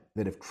mind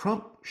that if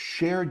Trump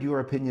shared your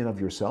opinion of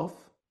yourself,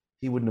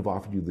 he wouldn't have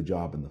offered you the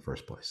job in the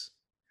first place.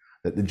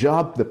 That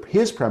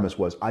his premise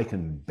was, I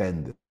can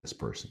bend this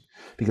person.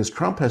 Because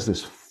Trump has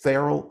this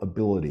feral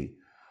ability,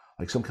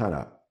 like some kind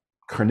of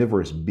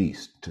carnivorous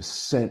beast, to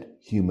scent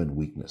human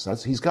weakness.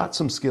 He's got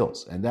some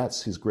skills, and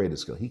that's his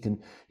greatest skill. He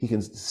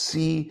can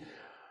see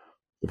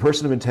the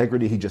person of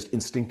integrity he just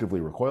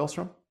instinctively recoils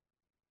from,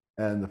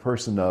 and the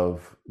person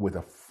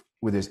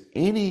where there's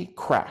any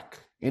crack,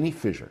 any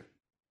fissure,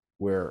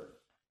 where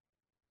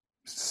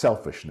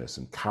selfishness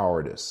and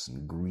cowardice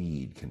and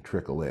greed can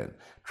trickle in.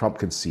 Trump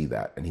can see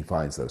that, and he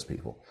finds those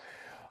people.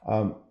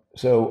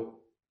 So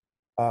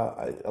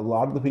a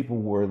lot of the people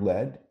were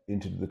led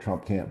into the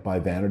Trump camp by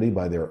vanity,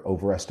 by their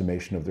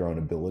overestimation of their own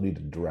ability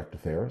to direct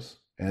affairs.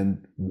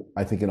 And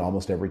I think in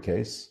almost every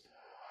case,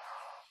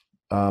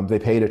 they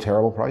paid a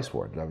terrible price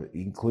for it,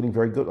 including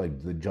very good,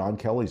 like the John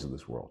Kellys of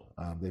this world.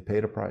 They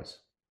paid a price.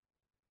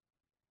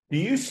 Do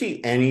you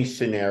see any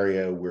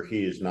scenario where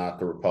he is not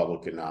the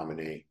Republican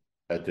nominee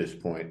at this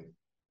point?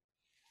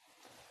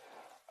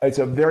 It's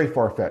a very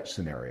far-fetched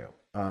scenario.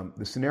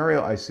 The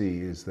scenario I see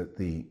is that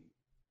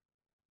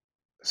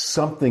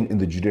something in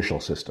the judicial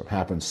system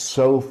happens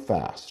so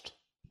fast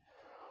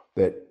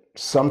that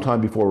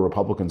sometime before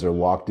Republicans are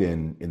locked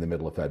in the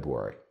middle of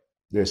February,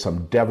 there's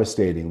some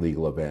devastating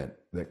legal event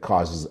that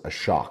causes a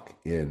shock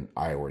in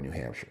Iowa or New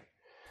Hampshire.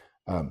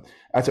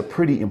 That's a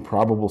pretty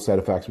improbable set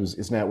of facts.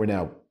 We're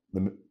now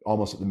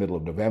almost at the middle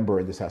of November,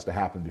 and this has to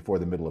happen before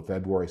the middle of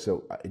February.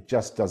 So it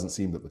just doesn't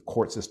seem that the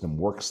court system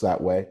works that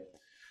way.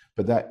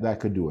 But that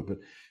could do it.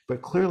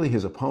 But clearly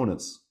his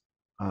opponents,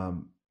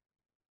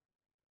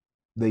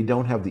 they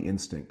don't have the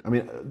instinct. I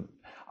mean,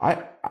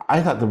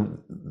 I thought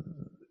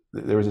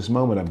there was this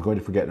moment, I'm going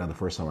to forget now the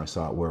first time I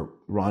saw it, where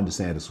Ron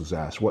DeSantis was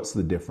asked, what's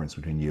the difference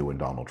between you and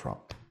Donald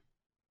Trump?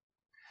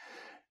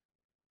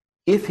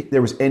 If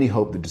there was any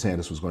hope that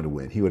DeSantis was going to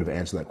win, he would have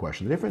answered that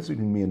question. The difference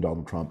between me and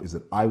Donald Trump is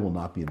that I will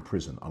not be in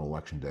prison on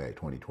Election Day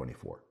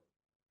 2024.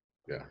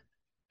 Yeah.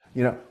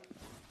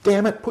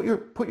 Damn it, put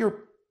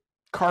your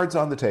cards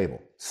on the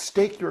table.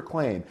 Stake your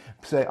claim.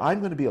 Say, I'm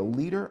going to be a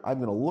leader. I'm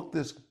going to look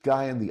this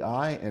guy in the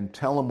eye and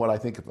tell him what I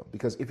think of him.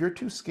 Because if you're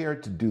too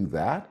scared to do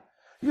that,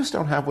 you just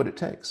don't have what it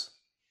takes.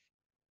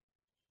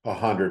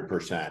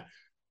 100%.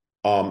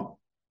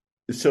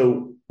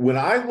 So when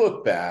I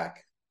look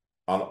back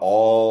on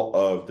all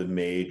of the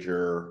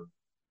major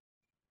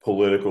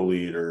political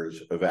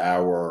leaders of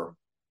our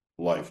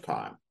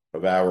lifetime,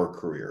 of our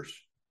careers,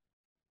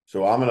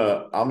 so I'm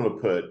gonna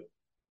put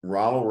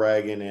Ronald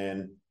Reagan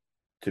in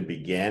to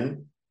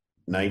begin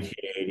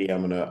 1980.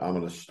 I'm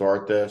gonna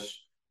start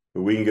this,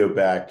 but we can go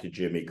back to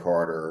Jimmy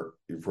Carter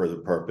for the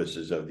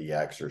purposes of the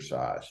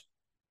exercise.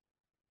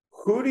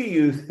 Who do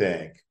you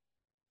think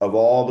of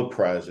all the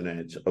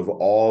presidents, of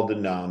all the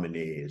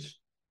nominees,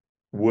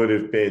 would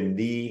have been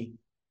the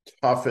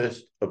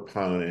toughest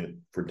opponent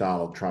for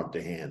Donald Trump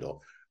to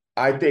handle?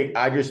 I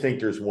just think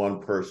there's one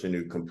person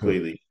who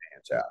completely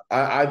stands out.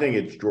 I think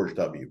it's George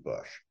W.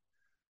 Bush.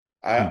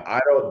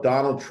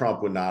 Donald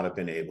Trump would not have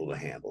been able to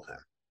handle him.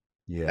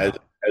 Yeah.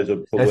 As a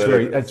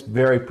political, that's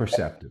very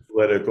perceptive.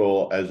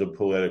 As a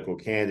political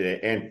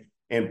candidate.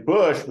 And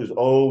Bush was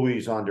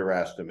always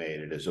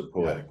underestimated as a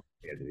political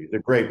candidate. He's a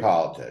great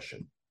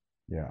politician.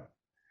 Yeah.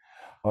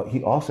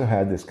 He also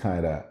had this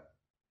kind of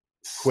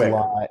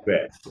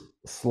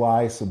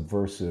sly,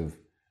 subversive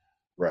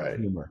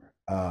humor.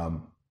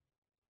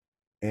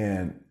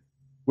 And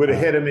would have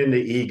hit him in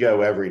the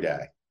ego every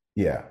day.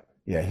 Yeah.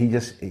 He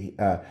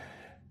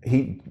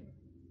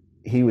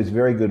was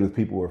very good with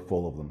people who were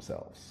full of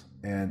themselves.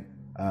 And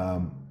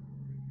that's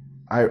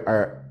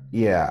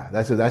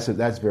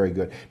very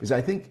good, because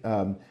I think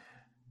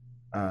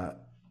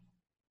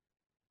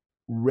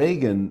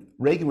Reagan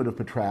would have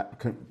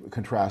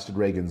contrasted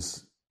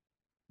Reagan's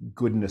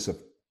goodness of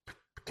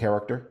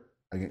character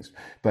against,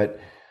 but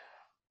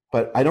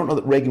I don't know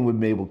that Reagan would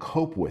be able to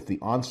cope with the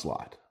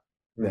onslaught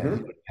that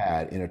he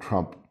had in a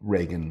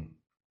Trump-Reagan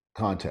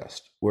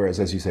contest. Whereas,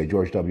 as you say,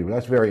 George W.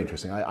 That's very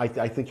interesting. I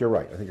think you're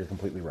right. I think you're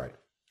completely right.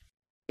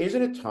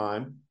 Isn't it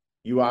time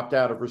you opt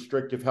out of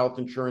restrictive health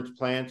insurance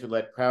plans and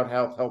let Crowd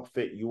Health help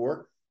fit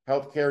your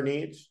healthcare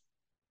needs?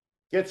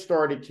 Get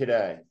started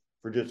today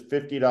for just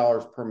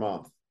 $50 per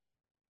month.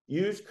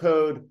 Use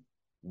code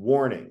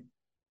WARNING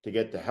to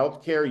get the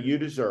healthcare you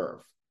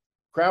deserve.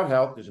 Crowd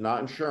Health is not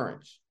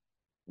insurance.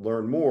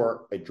 Learn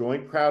more at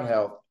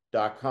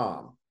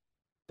joincrowdhealth.com.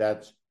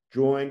 That's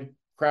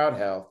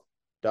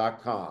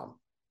joincrowdhealth.com.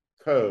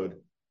 Code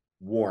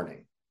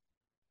WARNING.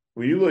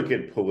 When you look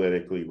at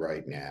politically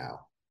right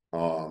now,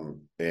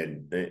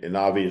 and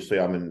obviously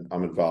I'm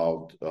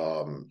involved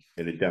in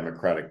a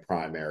Democratic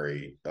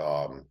primary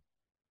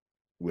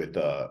with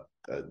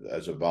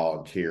as a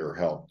volunteer,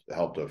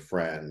 helped a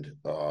friend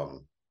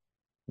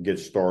get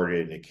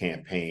started in a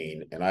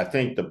campaign, and I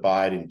think the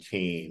Biden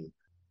team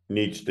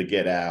needs to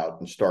get out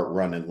and start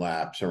running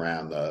laps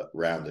around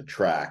the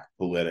track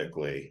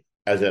politically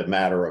as a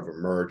matter of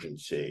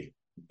emergency.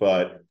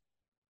 But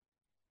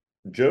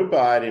Joe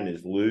Biden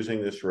is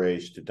losing this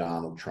race to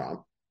Donald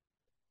Trump.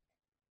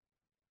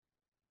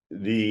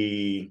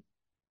 The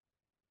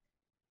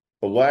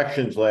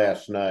elections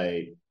last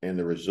night and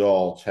the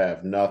results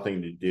have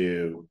nothing to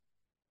do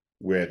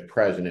with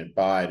President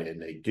Biden.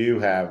 They do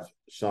have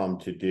some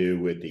to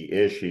do with the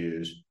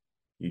issues.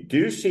 You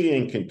do see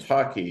in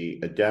Kentucky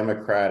a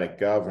Democratic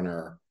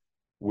governor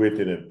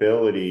with an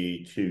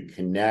ability to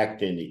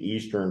connect in the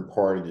eastern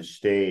part of the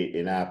state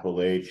in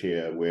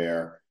Appalachia,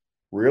 where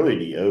really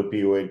the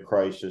opioid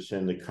crisis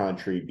in the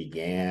country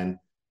began.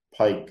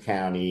 Pike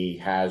County,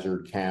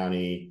 Hazard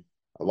County,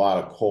 a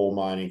lot of coal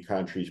mining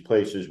countries,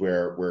 places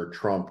where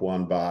Trump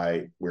won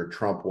by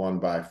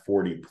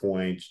 40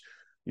 points.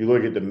 You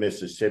look at the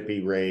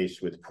Mississippi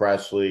race with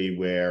Presley,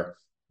 where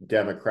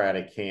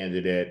Democratic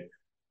candidate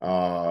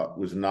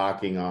was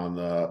knocking on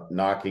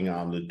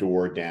the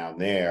door down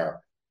there.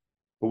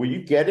 But when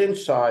you get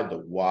inside the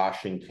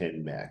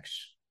Washington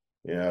mix,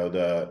 you know,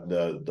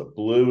 the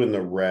blue and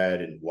the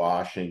red in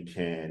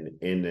Washington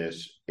in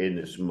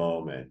this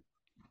moment,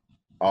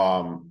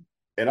 and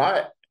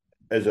I,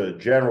 as a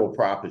general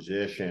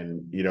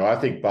proposition, you know, I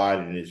think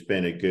Biden has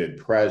been a good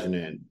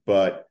president,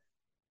 but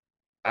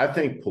I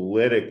think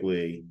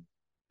politically,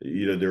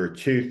 you know, there are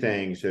two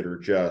things that are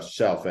just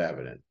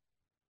self-evident.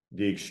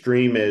 The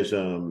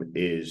extremism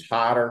is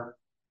hotter,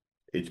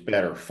 it's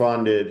better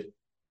funded,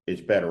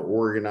 it's better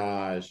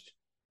organized,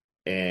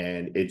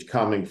 and it's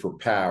coming for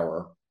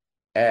power,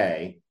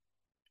 A.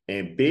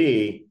 And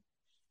B,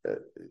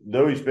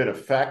 though he's been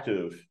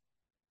effective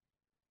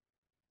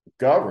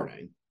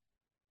governing,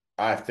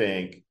 I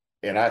think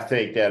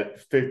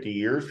that 50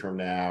 years from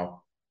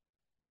now,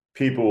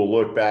 people will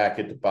look back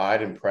at the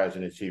Biden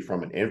presidency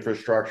from an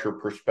infrastructure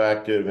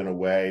perspective in a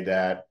way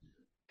that,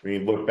 I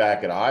mean, look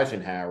back at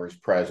Eisenhower's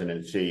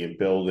presidency and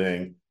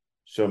building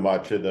so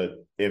much of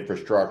the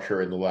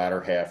infrastructure in the latter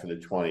half of the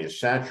 20th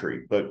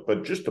century.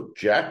 But just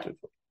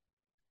objectively,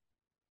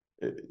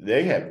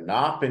 they have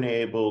not been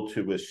able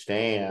to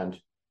withstand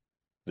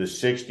the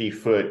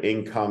 60-foot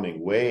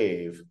incoming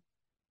wave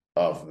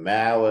of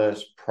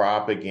malice,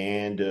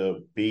 propaganda,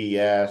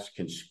 BS,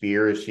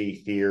 conspiracy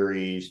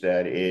theories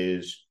that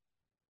is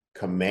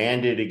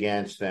commanded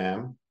against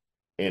them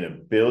in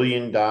 $1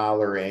 billion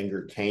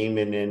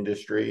entertainment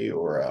industry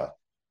or a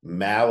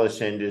malice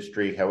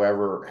industry,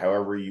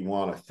 however you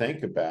want to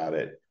think about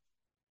it,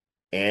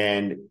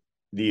 and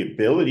the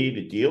ability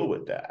to deal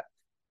with that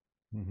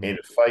and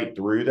to fight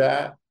through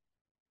that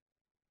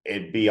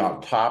and be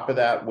on top of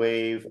that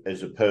wave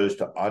as opposed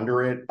to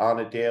under it on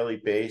a daily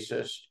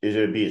basis is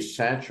going to be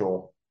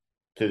essential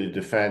to the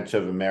defense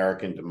of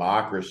American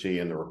democracy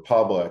and the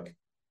republic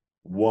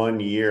 1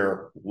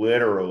 year,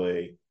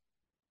 literally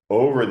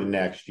over the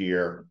next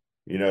year,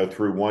 you know,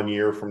 through 1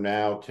 year from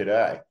now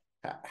today.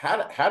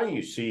 How do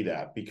you see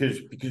that? Because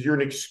you're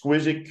an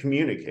exquisite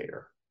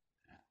communicator.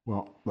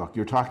 Well, look,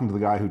 you're talking to the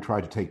guy who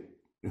tried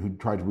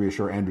to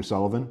reassure Andrew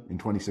Sullivan in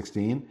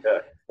 2016. Yeah.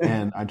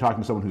 And I'm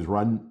talking to someone who's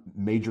run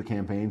major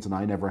campaigns and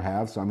I never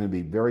have. So I'm going to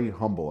be very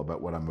humble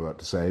about what I'm about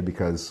to say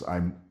because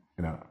I'm,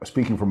 you know,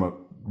 speaking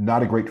from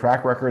not a great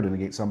track record and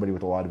against somebody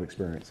with a lot of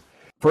experience.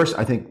 First,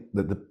 I think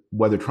that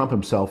whether Trump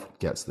himself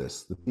gets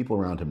this, the people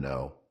around him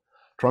know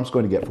Trump's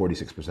going to get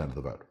 46% of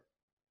the vote.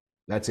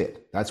 That's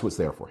it. That's what's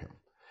there for him.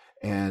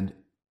 And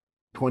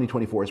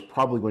 2024 is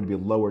probably going to be a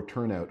lower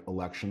turnout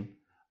election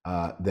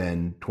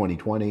than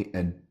 2020.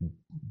 And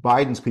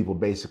Biden's people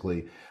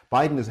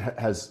Biden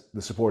has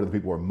the support of the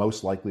people who are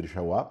most likely to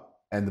show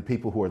up and the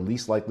people who are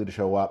least likely to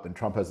show up. And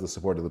Trump has the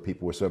support of the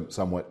people who are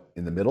somewhat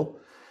in the middle.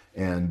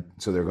 And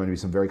so there are going to be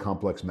some very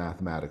complex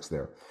mathematics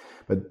there.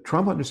 But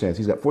Trump understands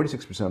he's got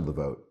 46% of the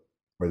vote,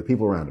 or the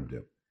people around him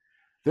do.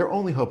 Their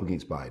only hope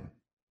against Biden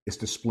is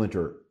to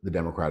splinter the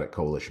Democratic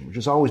coalition, which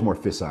is always more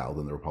fissile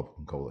than the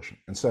Republican coalition.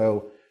 And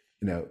so,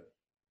 you know,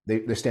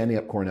 they're standing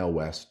up Cornel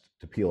West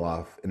in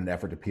an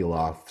effort to peel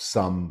off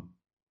some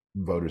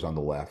voters on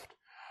the left.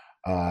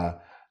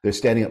 They're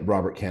standing up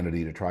Robert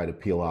Kennedy to try to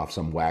peel off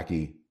some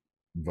wacky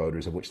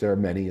voters, of which there are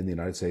many in the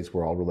United States.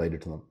 We're all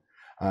related to them.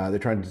 They're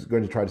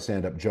going to try to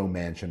stand up Joe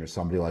Manchin or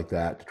somebody like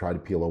that to try to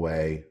peel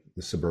away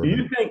the Do suburban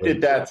you think that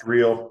votes. that's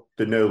real,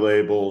 the no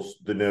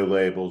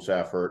labels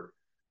effort,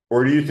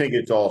 or do you think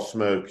it's all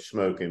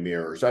smoke and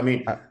mirrors? I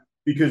mean, I,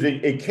 because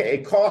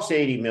it costs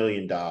 $80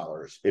 million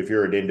if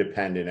you're an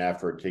independent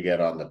effort to get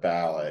on the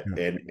ballot,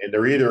 yeah, and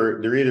they're either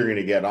going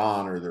to get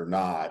on or they're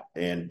not,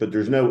 but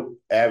there's no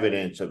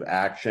evidence of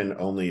action,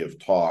 only of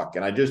talk.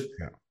 And I just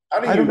yeah. how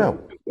do I don't you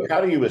know.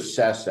 how do you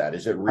assess that?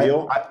 Is it I,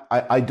 real?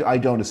 I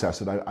don't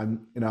assess it.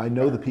 I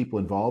know the people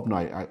involved, and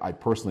I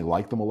personally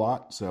like them a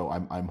lot. So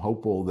I'm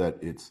hopeful that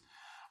it's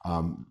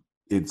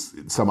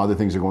some other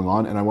things are going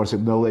on. And I want to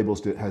say No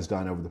Labels has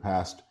done over the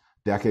past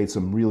decade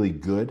some really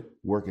good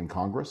work in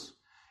Congress.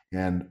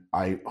 And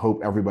I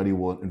hope everybody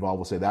involved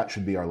will say that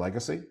should be our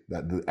legacy,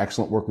 that the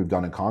excellent work we've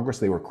done in Congress,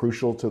 they were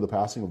crucial to the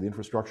passing of the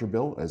infrastructure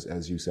bill,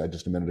 as you said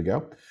just a minute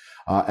ago.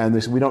 And they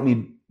said, we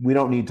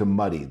don't need to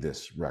muddy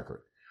this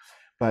record.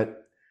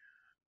 But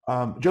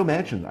Joe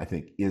Manchin, I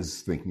think,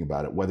 is thinking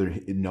about it, whether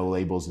No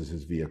Labels is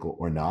his vehicle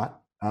or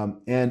not.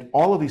 And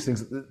all of these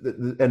things,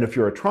 and if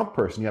you're a Trump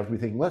person, you have to be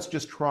thinking, let's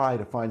just try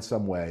to find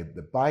some way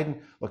that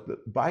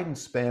Biden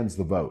spans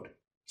the vote,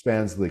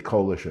 spans the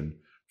coalition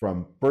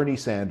from Bernie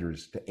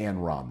Sanders to Ann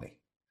Romney.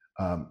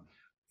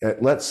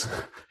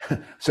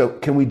 So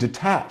can we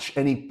detach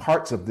any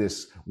parts of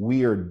this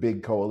weird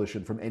big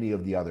coalition from any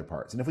of the other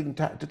parts? And if we can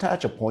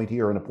detach a point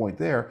here and a point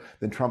there,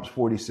 then Trump's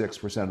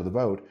 46% of the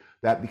vote,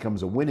 that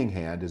becomes a winning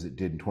hand as it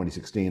did in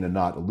 2016 and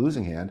not a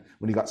losing hand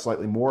when he got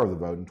slightly more of the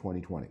vote in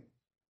 2020.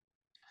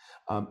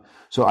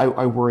 So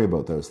I worry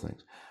about those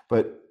things.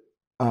 But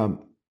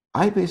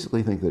I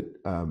basically think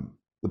that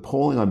the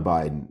polling on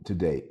Biden to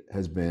date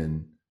has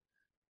been,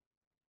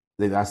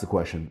 they've asked the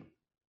question,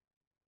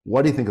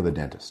 what do you think of the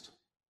dentist?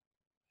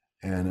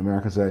 And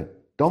Americans say,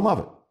 don't love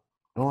it.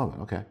 Don't love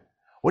it. Okay.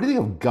 What do you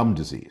think of gum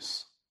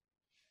disease?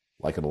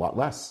 Like it a lot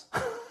less.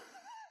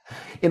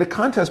 In a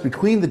contest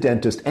between the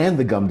dentist and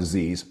the gum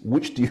disease,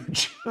 which do you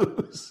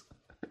choose?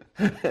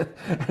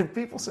 And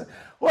people say,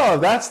 well,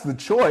 if that's the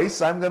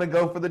choice, I'm going to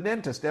go for the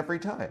dentist every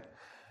time.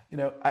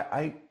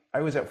 I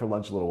was out for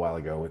lunch a little while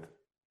ago with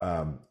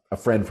a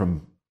friend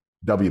from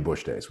W.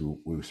 Bush days.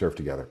 We surfed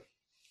together.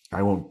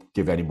 I won't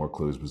give any more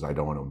clues because I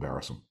don't want to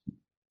embarrass him.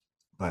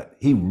 But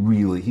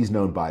he's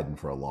known Biden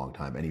for a long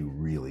time, and he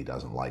really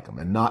doesn't like him.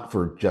 And not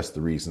for just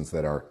the reasons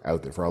that are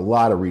out there, for a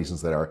lot of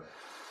reasons that are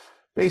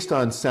based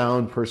on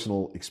sound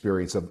personal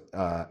experience of,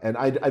 and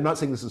I'm not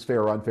saying this is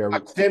fair or unfair.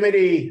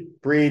 Proximity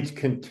breeds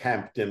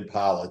contempt in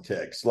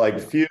politics, like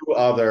few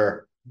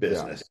other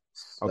businesses.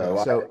 Yeah.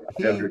 Okay, so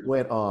he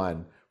went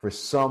on for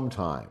some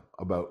time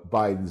about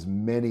Biden's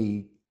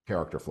many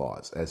character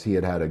flaws, as he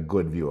had a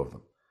good view of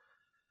them.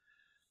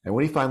 And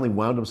when he finally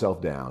wound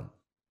himself down,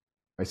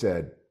 I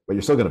said, but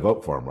you're still going to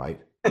vote for him, right?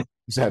 He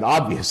said,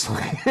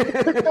 obviously.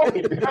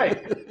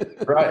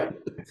 right.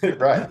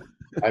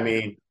 I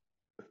mean,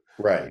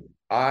 right.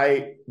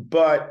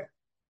 But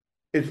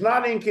it's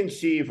not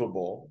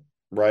inconceivable,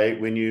 right?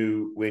 When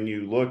you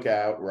look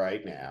out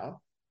right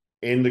now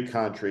in the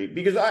country,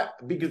 because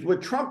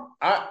with Trump,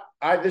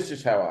 this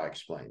is how I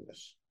explain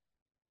this.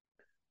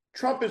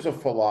 Trump is a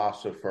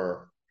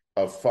philosopher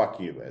of fuck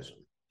youism.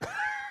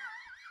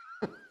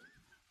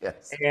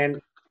 Yes.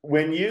 And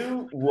when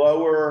you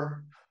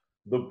lower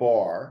the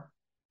bar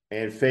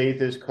and faith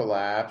has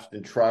collapsed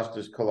and trust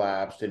has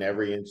collapsed in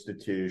every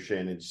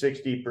institution, and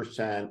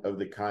 60% of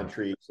the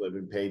country is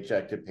living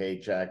paycheck to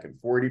paycheck and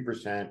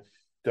 40%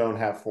 don't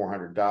have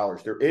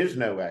 $400, there is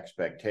no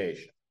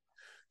expectation.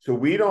 So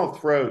we don't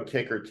throw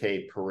ticker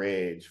tape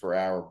parades for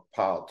our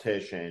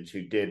politicians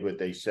who did what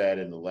they said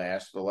in the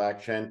last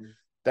election.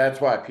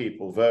 That's why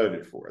people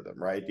voted for them,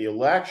 right? The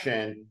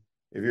election,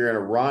 if you're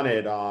going to run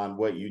it on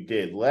what you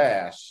did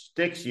last,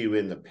 sticks you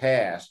in the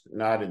past,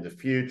 not in the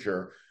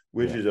future,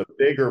 which is a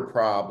bigger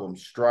problem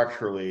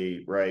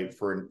structurally, right,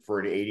 for an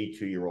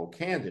 82-year-old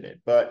candidate.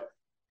 But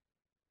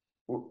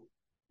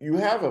you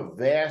have a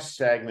vast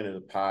segment of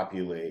the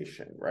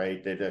population,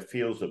 right, that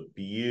feels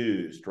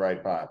abused,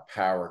 right, by a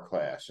power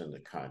class in the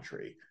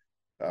country.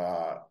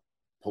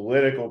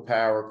 Political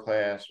power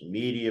class,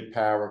 media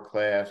power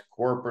class,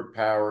 corporate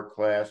power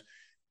class.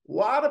 A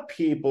lot of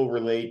people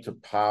relate to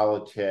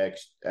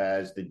politics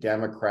as the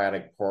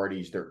Democratic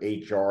Party's their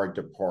HR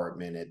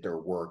department at their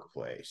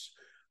workplace,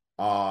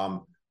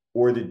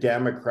 or the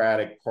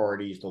Democratic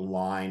Party's the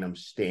line I'm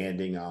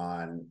standing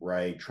on,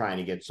 right, trying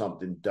to get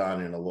something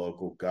done in a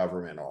local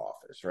government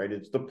office, right?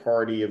 It's the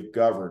party of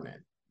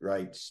government,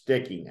 right?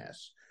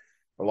 Stickiness.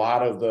 A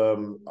lot of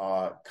them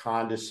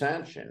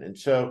condescension. And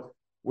so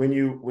when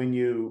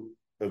you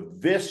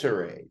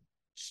eviscerate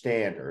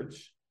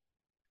standards,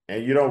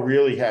 and you don't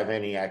really have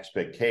any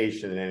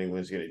expectation that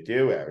anyone's going to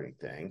do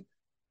everything,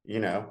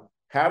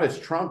 how does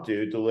Trump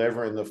do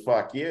delivering the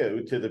fuck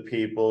you to the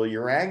people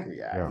you're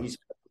angry at? Yeah. He's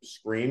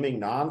screaming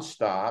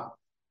nonstop,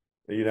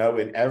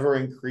 in ever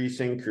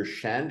increasing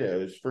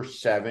crescendos for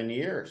 7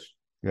 years.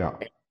 Yeah.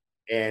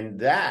 And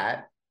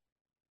that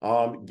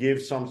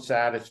give some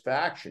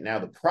satisfaction. Now,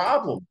 the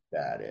problem with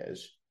that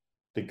is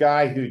the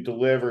guy who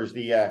delivers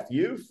the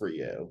FU for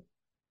you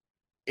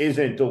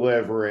isn't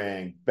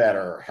delivering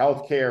better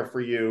healthcare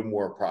for you,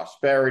 more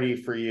prosperity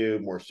for you,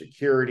 more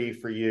security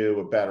for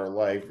you, a better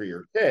life for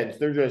your kids.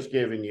 They're just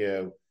giving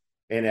you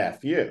an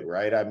FU,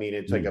 right? I mean,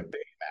 it's like a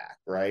Big Mac,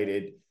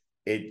 right?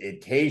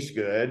 It tastes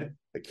good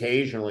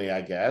occasionally,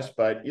 I guess,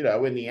 but you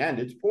know, in the end,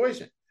 it's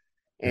poison.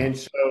 Yeah.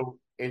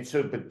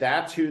 But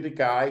that's who the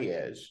guy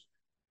is.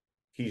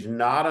 He's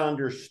not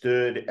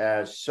understood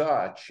as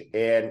such.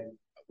 And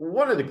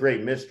one of the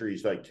great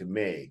mysteries, like to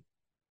me,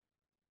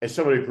 as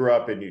somebody who grew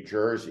up in New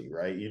Jersey,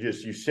 right? You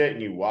sit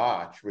and you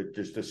watch with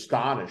just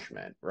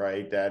astonishment,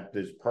 right? That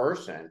this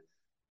person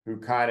who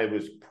kind of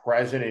was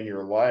present in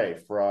your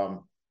life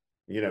from,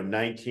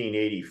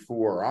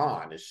 1984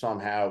 on is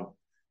somehow,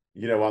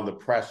 on the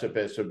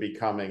precipice of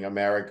becoming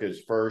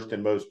America's first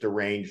and most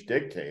deranged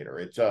dictator.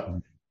 It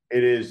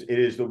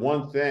is the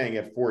one thing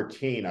at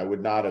 14 I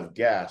would not have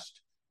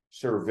guessed,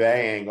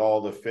 surveying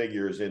all the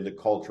figures in the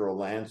cultural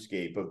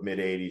landscape of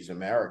mid-80s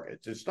America.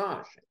 It's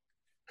astonishing.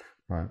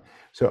 Right.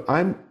 So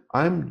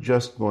I'm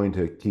just going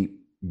to keep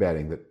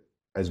betting that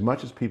as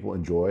much as people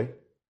enjoy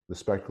the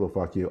spectacle of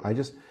fuck you, I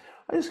just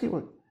keep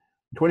in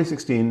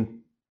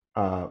 2016,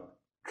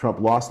 Trump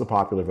lost the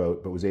popular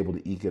vote, but was able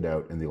to eke it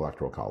out in the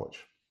Electoral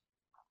College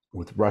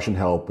with Russian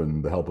help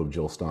and the help of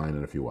Jill Stein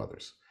and a few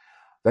others.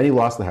 Then he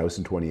lost the House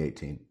in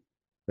 2018.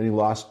 Then he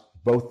lost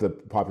both the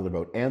popular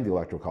vote and the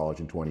Electoral College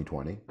in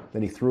 2020.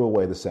 Then he threw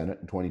away the Senate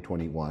in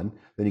 2021.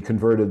 Then he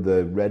converted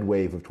the red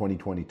wave of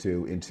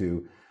 2022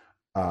 into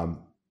a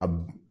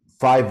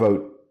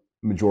 5-vote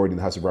majority in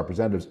the House of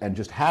Representatives and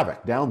just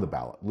havoc down the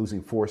ballot,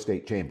 losing 4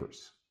 state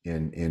chambers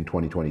in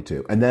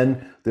 2022. And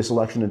then this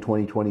election in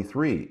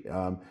 2023,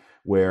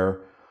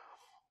 where,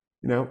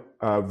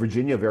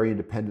 Virginia, a very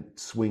independent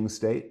swing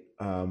state,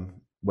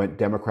 went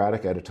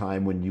Democratic at a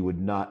time when you would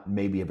not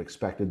maybe have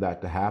expected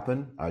that to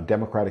happen. A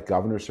Democratic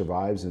governor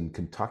survives in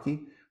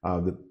Kentucky.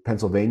 The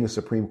Pennsylvania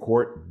Supreme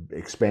Court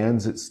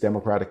expands its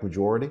Democratic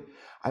majority.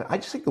 I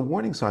just think the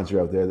warning signs are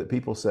out there that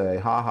people say,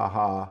 ha, ha,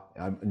 ha,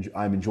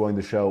 I'm enjoying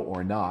the show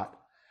or not.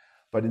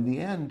 But in the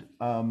end,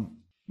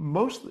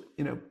 most of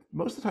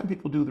the time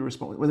people do the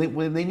response.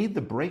 When they need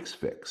the brakes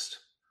fixed,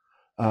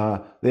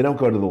 they don't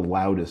go to the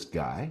loudest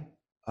guy.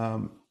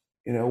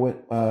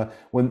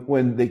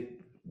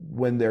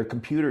 When their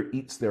computer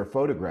eats their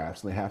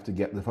photographs and they have to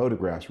get the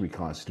photographs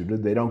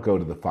reconstituted, they don't go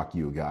to the fuck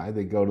you guy.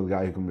 They go to the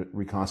guy who can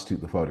reconstitute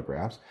the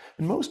photographs.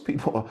 And most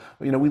people,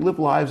 we live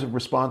lives of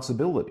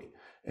responsibility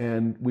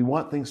and we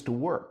want things to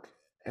work.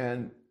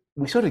 And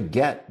we sort of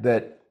get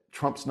that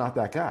Trump's not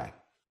that guy.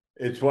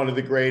 It's one of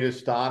the great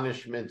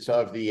astonishments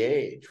of the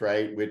age,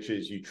 right? Which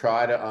is you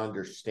try to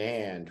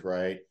understand,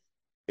 right?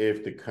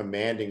 If the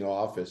commanding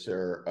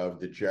officer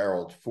of the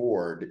Gerald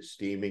Ford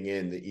steaming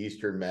in the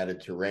Eastern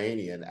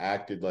Mediterranean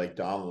acted like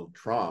Donald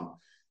Trump,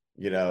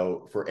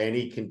 for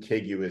any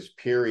contiguous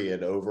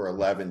period over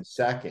 11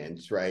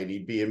 seconds, right,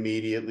 he'd be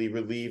immediately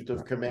relieved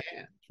of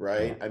command,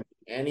 right? I mean,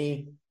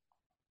 any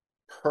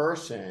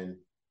person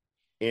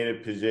in a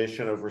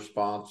position of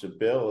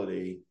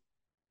responsibility,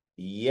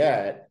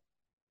 yet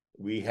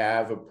we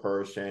have a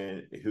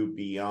person who,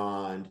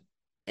 beyond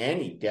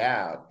any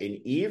doubt, and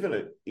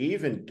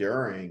even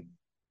during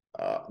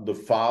the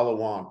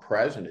follow-on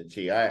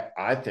presidency,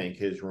 I think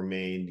has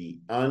remained the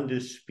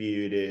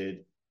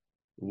undisputed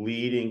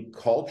leading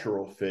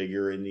cultural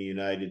figure in the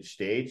United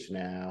States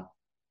now,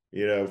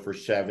 for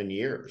 7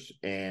 years.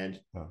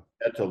 And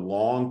that's a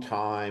long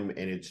time,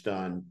 and it's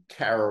done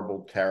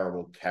terrible,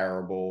 terrible,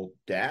 terrible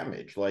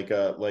damage, like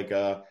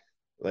a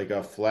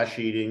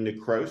flesh-eating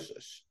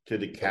necrosis to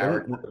the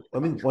character.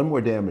 One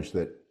more damage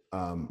that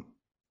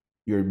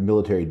your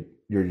military,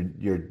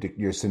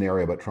 your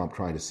scenario about Trump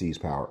trying to seize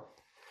power.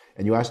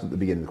 And you asked at the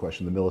beginning of the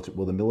question,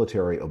 will the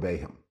military obey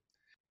him?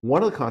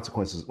 One of the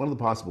consequences, one of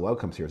the possible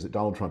outcomes here is that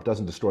Donald Trump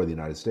doesn't destroy the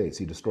United States.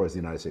 He destroys the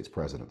United States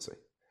presidency,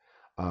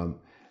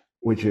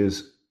 which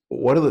is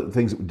one of the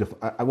things,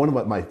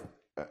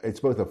 it's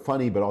both a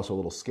funny but also a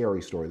little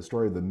scary story. The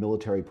story of the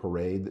military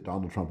parade that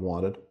Donald Trump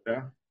wanted.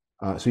 Yeah.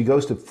 So he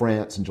goes to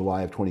France in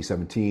July of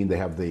 2017. They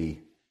have the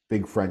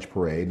big French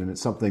parade, and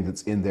it's something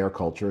that's in their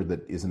culture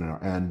that isn't in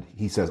our, and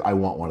he says, I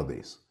want one of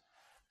these.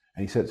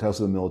 And he tells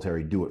the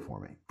military, do it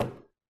for me.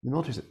 The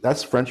military said,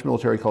 that's French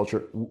military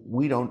culture.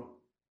 We don't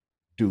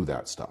do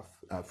that stuff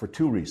for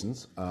 2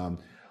 reasons.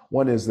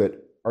 One is that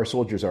our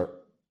soldiers are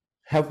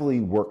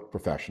heavily worked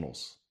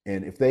professionals.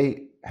 And if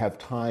they have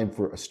time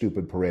for a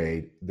stupid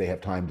parade, they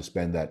have time to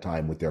spend that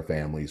time with their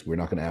families. We're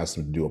not going to ask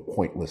them to do a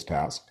pointless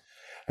task.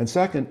 And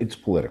second, it's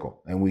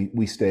political, and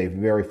we stay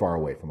very far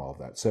away from all of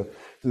that. So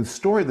the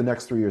story of the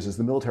next 3 years is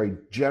the military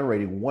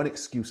generating one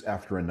excuse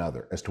after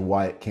another as to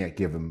why it can't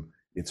give him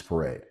its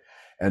parade.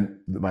 And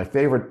my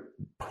favorite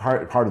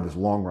part of this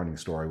long-running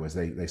story was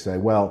they say,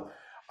 well,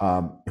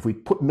 if we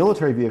put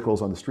military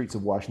vehicles on the streets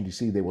of Washington,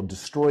 D.C., they will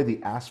destroy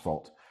the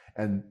asphalt,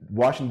 and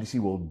Washington, D.C.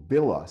 will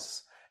bill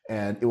us,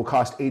 and it will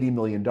cost $80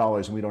 million,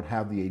 and we don't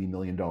have the $80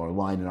 million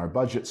line in our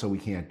budget, so we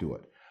can't do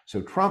it.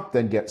 So Trump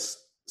then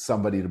gets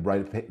somebody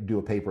to do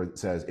a paper that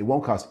says it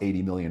won't cost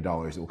 $80 million,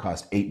 it will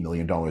cost $8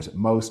 million at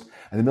most.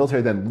 And the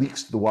military then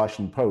leaks to the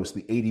Washington Post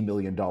the $80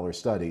 million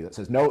study that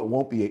says, no, it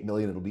won't be $8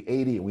 million, it'll be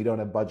 80, and we don't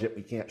have budget,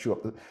 we can't show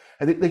up.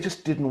 And they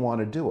just didn't want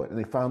to do it. And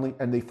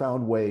they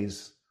found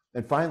ways,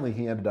 and finally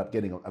he ended up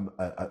getting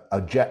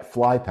a jet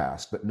fly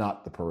past, but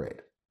not the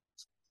parade.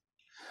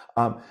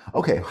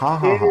 Okay, ha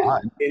ha ha.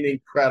 An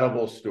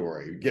incredible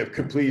story.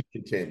 Please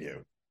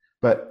continue.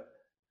 But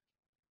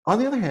on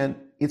the other hand,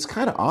 it's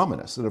kind of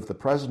ominous that if the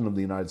president of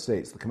the United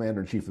States, the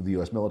commander-in-chief of the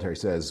U.S. military,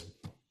 says,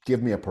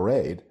 give me a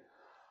parade,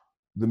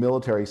 the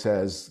military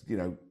says,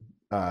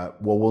 well,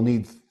 we'll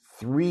need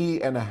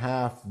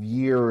 3.5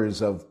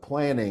 years of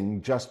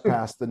planning just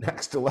past the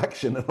next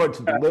election in order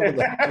to deliver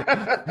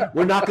that.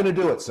 We're not going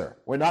to do it, sir.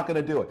 We're not going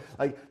to do it.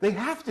 Like, they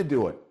have to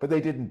do it, but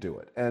they didn't do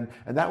it. And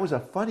that was a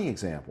funny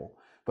example.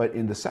 But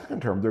in the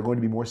second term, there are going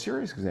to be more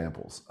serious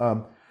examples.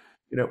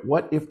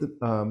 What if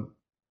the...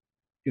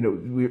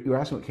 you're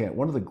asking what can.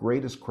 One of the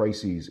greatest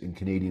crises in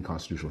Canadian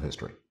constitutional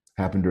history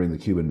happened during the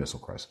Cuban Missile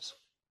Crisis.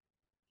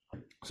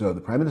 So the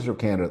Prime Minister of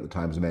Canada at the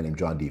time was a man named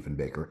John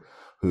Diefenbaker,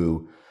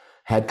 who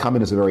had come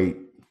in as a very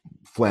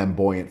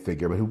flamboyant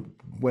figure, but who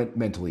went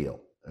mentally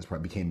ill,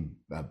 became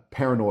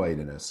paranoid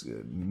and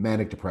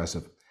manic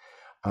depressive.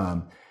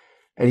 And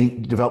he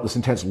developed this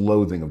intense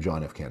loathing of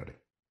John F. Kennedy.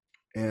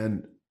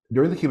 And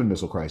during the Cuban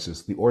Missile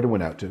Crisis, the order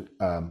went out to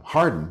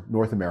harden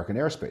North American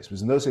airspace.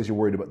 Because in those days, you're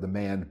worried about the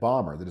manned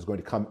bomber that is going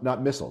to come,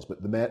 not missiles,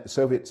 but the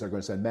Soviets are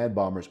going to send manned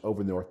bombers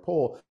over the North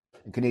Pole,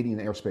 and Canadian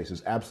airspace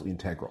is absolutely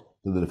integral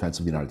to the defense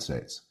of the United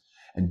States.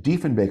 And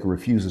Diefenbaker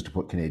refuses to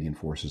put Canadian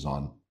forces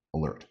on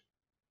alert,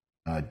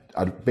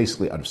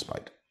 basically out of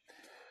spite.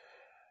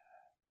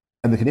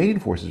 And the Canadian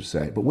forces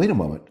say, but wait a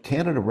moment,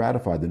 Canada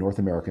ratified the North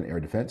American Air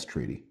Defense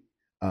Treaty.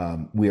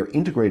 We are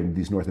integrating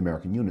these North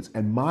American units,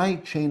 and my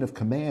chain of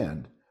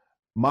command,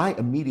 my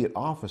immediate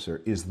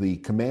officer is the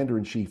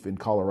commander-in-chief in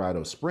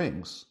Colorado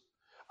Springs.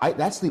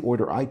 That's the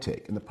order I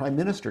take. And the prime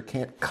minister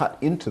can't cut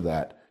into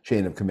that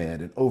chain of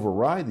command and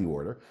override the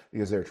order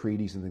because there are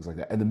treaties and things like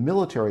that. And the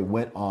military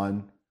went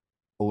on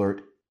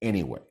alert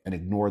anyway and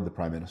ignored the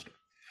prime minister.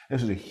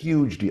 This was a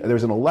huge deal. There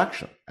was an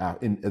election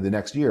in the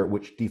next year,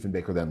 which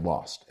Diefenbaker then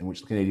lost, in which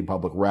the Canadian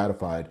public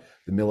ratified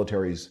the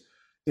military's,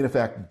 in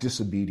effect,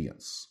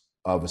 disobedience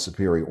of a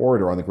superior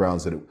order on the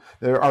grounds that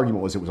their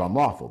argument was it was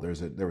unlawful.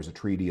 There was a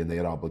treaty and they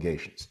had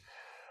obligations.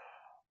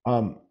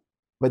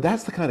 But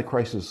that's the kind of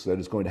crisis that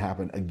is going to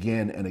happen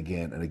again and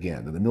again and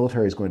again. That the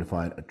military is going to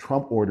find a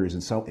Trump order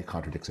it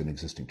contradicts an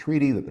existing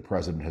treaty that the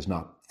president has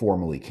not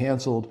formally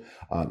canceled.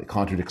 It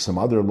contradicts some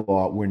other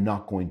law. We're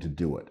not going to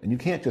do it. And you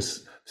can't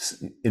just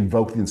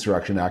invoke the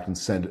Insurrection Act and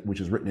send it, which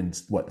was written in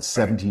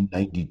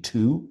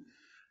 1792,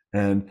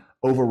 and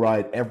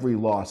override every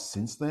law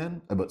since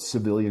then about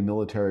civilian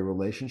military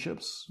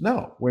relationships.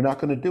 No, we're not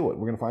going to do it.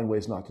 We're going to find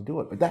ways not to do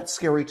it. But that's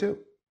scary too.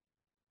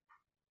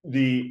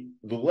 The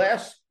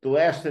last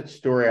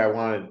story I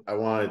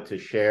wanted to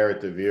share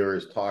with the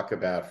viewers, talk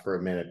about for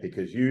a minute,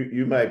 because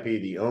you might be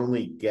the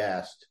only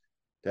guest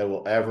that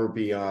will ever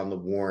be on The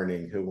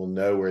Warning who will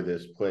know where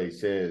this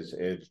place is.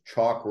 It's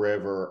Chalk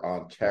River,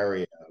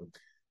 Ontario,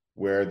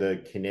 where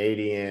the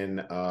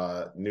Canadian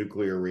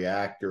nuclear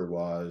reactor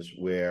was,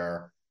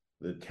 where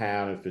the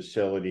town and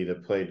facility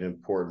that played an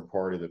important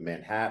part of the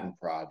Manhattan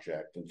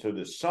Project. And so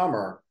this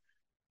summer,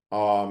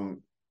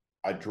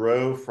 I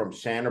drove from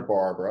Santa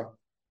Barbara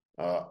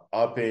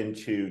up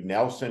into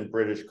Nelson,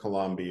 British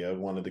Columbia,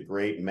 one of the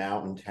great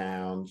mountain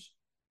towns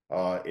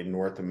in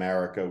North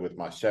America, with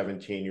my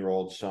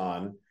 17-year-old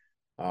son.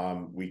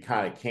 We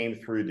kind of came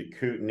through the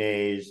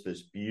Kootenays,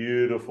 this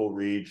beautiful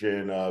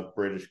region of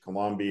British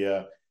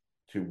Columbia,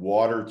 to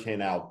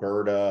Waterton,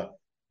 Alberta,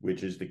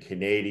 which is the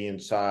Canadian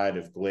side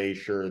of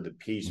Glacier, the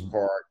Peace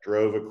Park,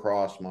 drove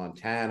across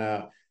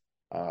Montana,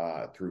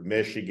 through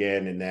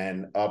Michigan, and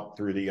then up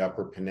through the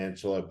Upper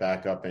Peninsula,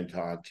 back up into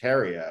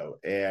Ontario.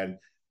 And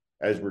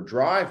as we're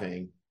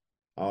driving,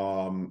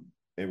 and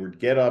we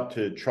get up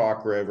to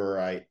Chalk River,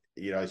 I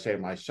say to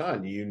my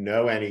son, do you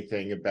know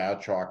anything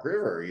about Chalk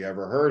River? You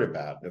ever heard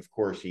about it? And of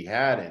course he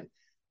hadn't.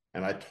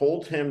 And I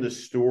told him the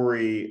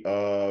story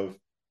of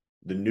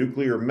the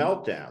nuclear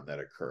meltdown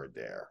that occurred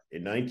there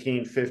in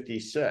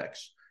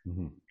 1956.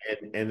 Mm-hmm.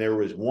 And there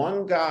was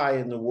one guy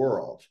in the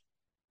world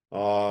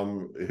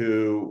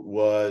who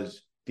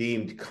was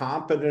deemed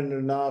competent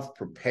enough,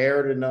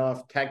 prepared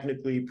enough,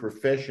 technically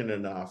proficient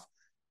enough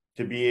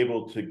to be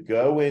able to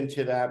go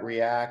into that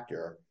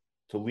reactor,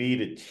 to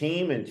lead a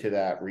team into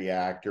that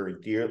reactor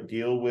and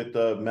deal with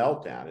the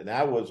meltdown. And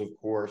that was, of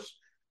course,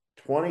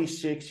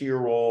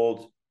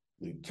 26-year-old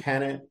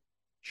Lieutenant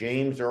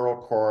James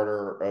Earl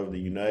Carter of the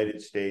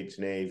United States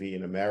Navy,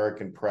 an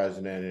American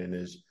president in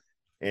his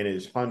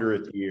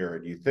 100th year.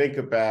 And you think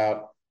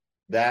about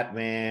that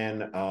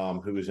man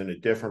who was in a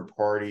different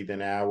party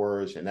than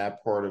ours, and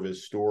that part of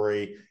his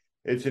story,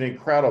 it's an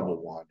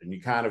incredible one. And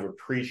you kind of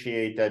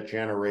appreciate that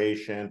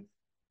generation.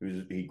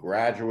 He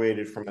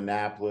graduated from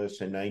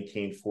Annapolis in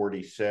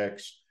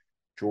 1946.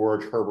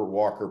 George Herbert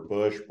Walker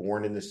Bush,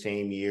 born in the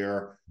same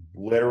year,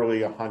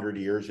 literally 100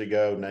 years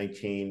ago,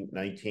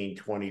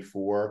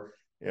 1924.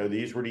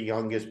 These were the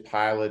youngest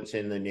pilots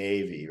in the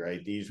Navy,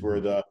 right? These were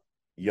the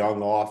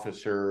young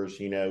officers,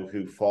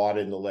 who fought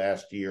in the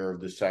last year of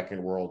the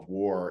Second World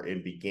War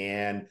and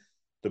began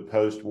the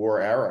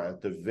post-war era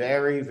at the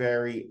very,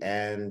 very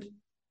end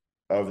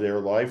of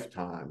their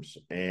lifetimes.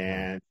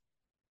 And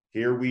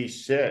here we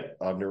sit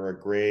under a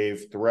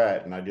grave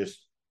threat. And I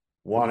just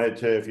wanted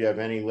to, if you have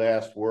any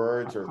last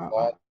words or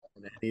thoughts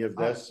on any of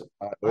this,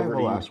 I have over a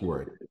to you. last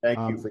word. Thank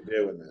you for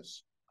doing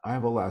this. I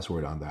have a last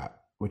word on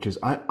that, which is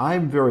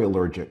I'm very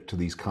allergic to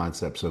these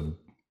concepts of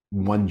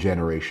one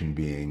generation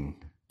being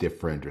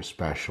different or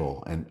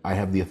special. And I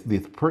have the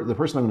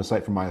person I'm going to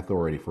cite for my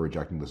authority for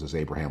rejecting this is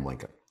Abraham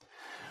Lincoln.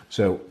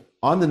 So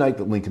on the night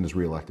that Lincoln is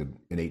reelected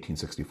in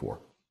 1864,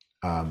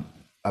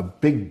 a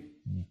big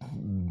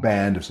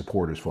band of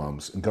supporters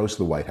forms and goes to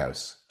the White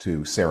House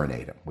to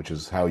serenade him, which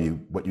is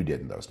what you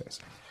did in those days.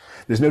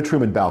 There's no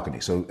Truman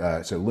balcony, so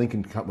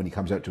Lincoln, when he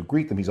comes out to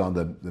greet them, he's on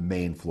the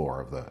main floor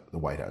of the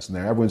White House, and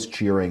there everyone's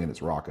cheering and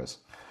it's raucous.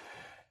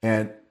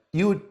 And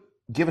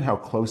given how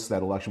close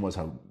that election was,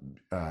 how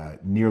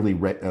nearly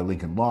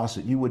Lincoln lost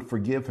it, you would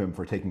forgive him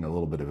for taking a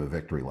little bit of a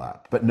victory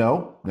lap. But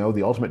no,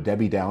 the ultimate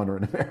Debbie Downer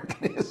in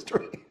American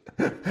history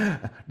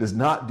does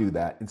not do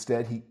that.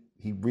 Instead, he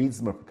reads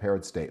them a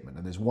prepared statement,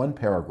 and there's one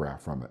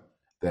paragraph from it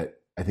that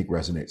I think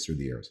resonates through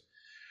the years.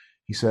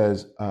 He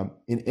says,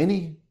 in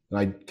any, and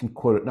I can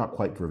quote it not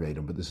quite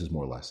verbatim, but this is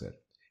more or less it.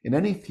 In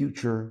any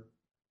future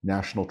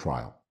national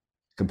trial,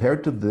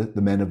 compared to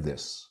the men of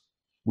this,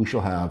 we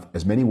shall have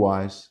as many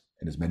wise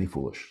and as many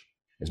foolish,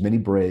 as many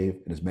brave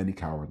and as many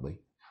cowardly,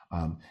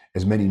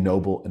 as many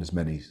noble and as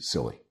many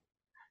silly.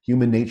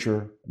 Human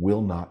nature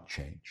will not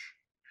change.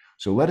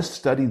 So let us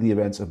study the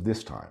events of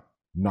this time,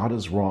 not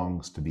as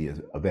wrongs to be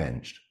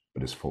avenged,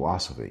 but as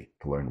philosophy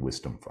to learn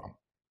wisdom from.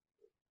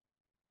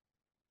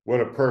 What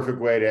a perfect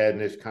way to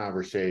end this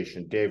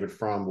conversation. David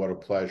Frum, what a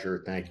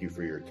pleasure. Thank you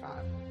for your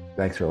time.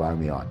 Thanks for allowing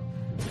me on.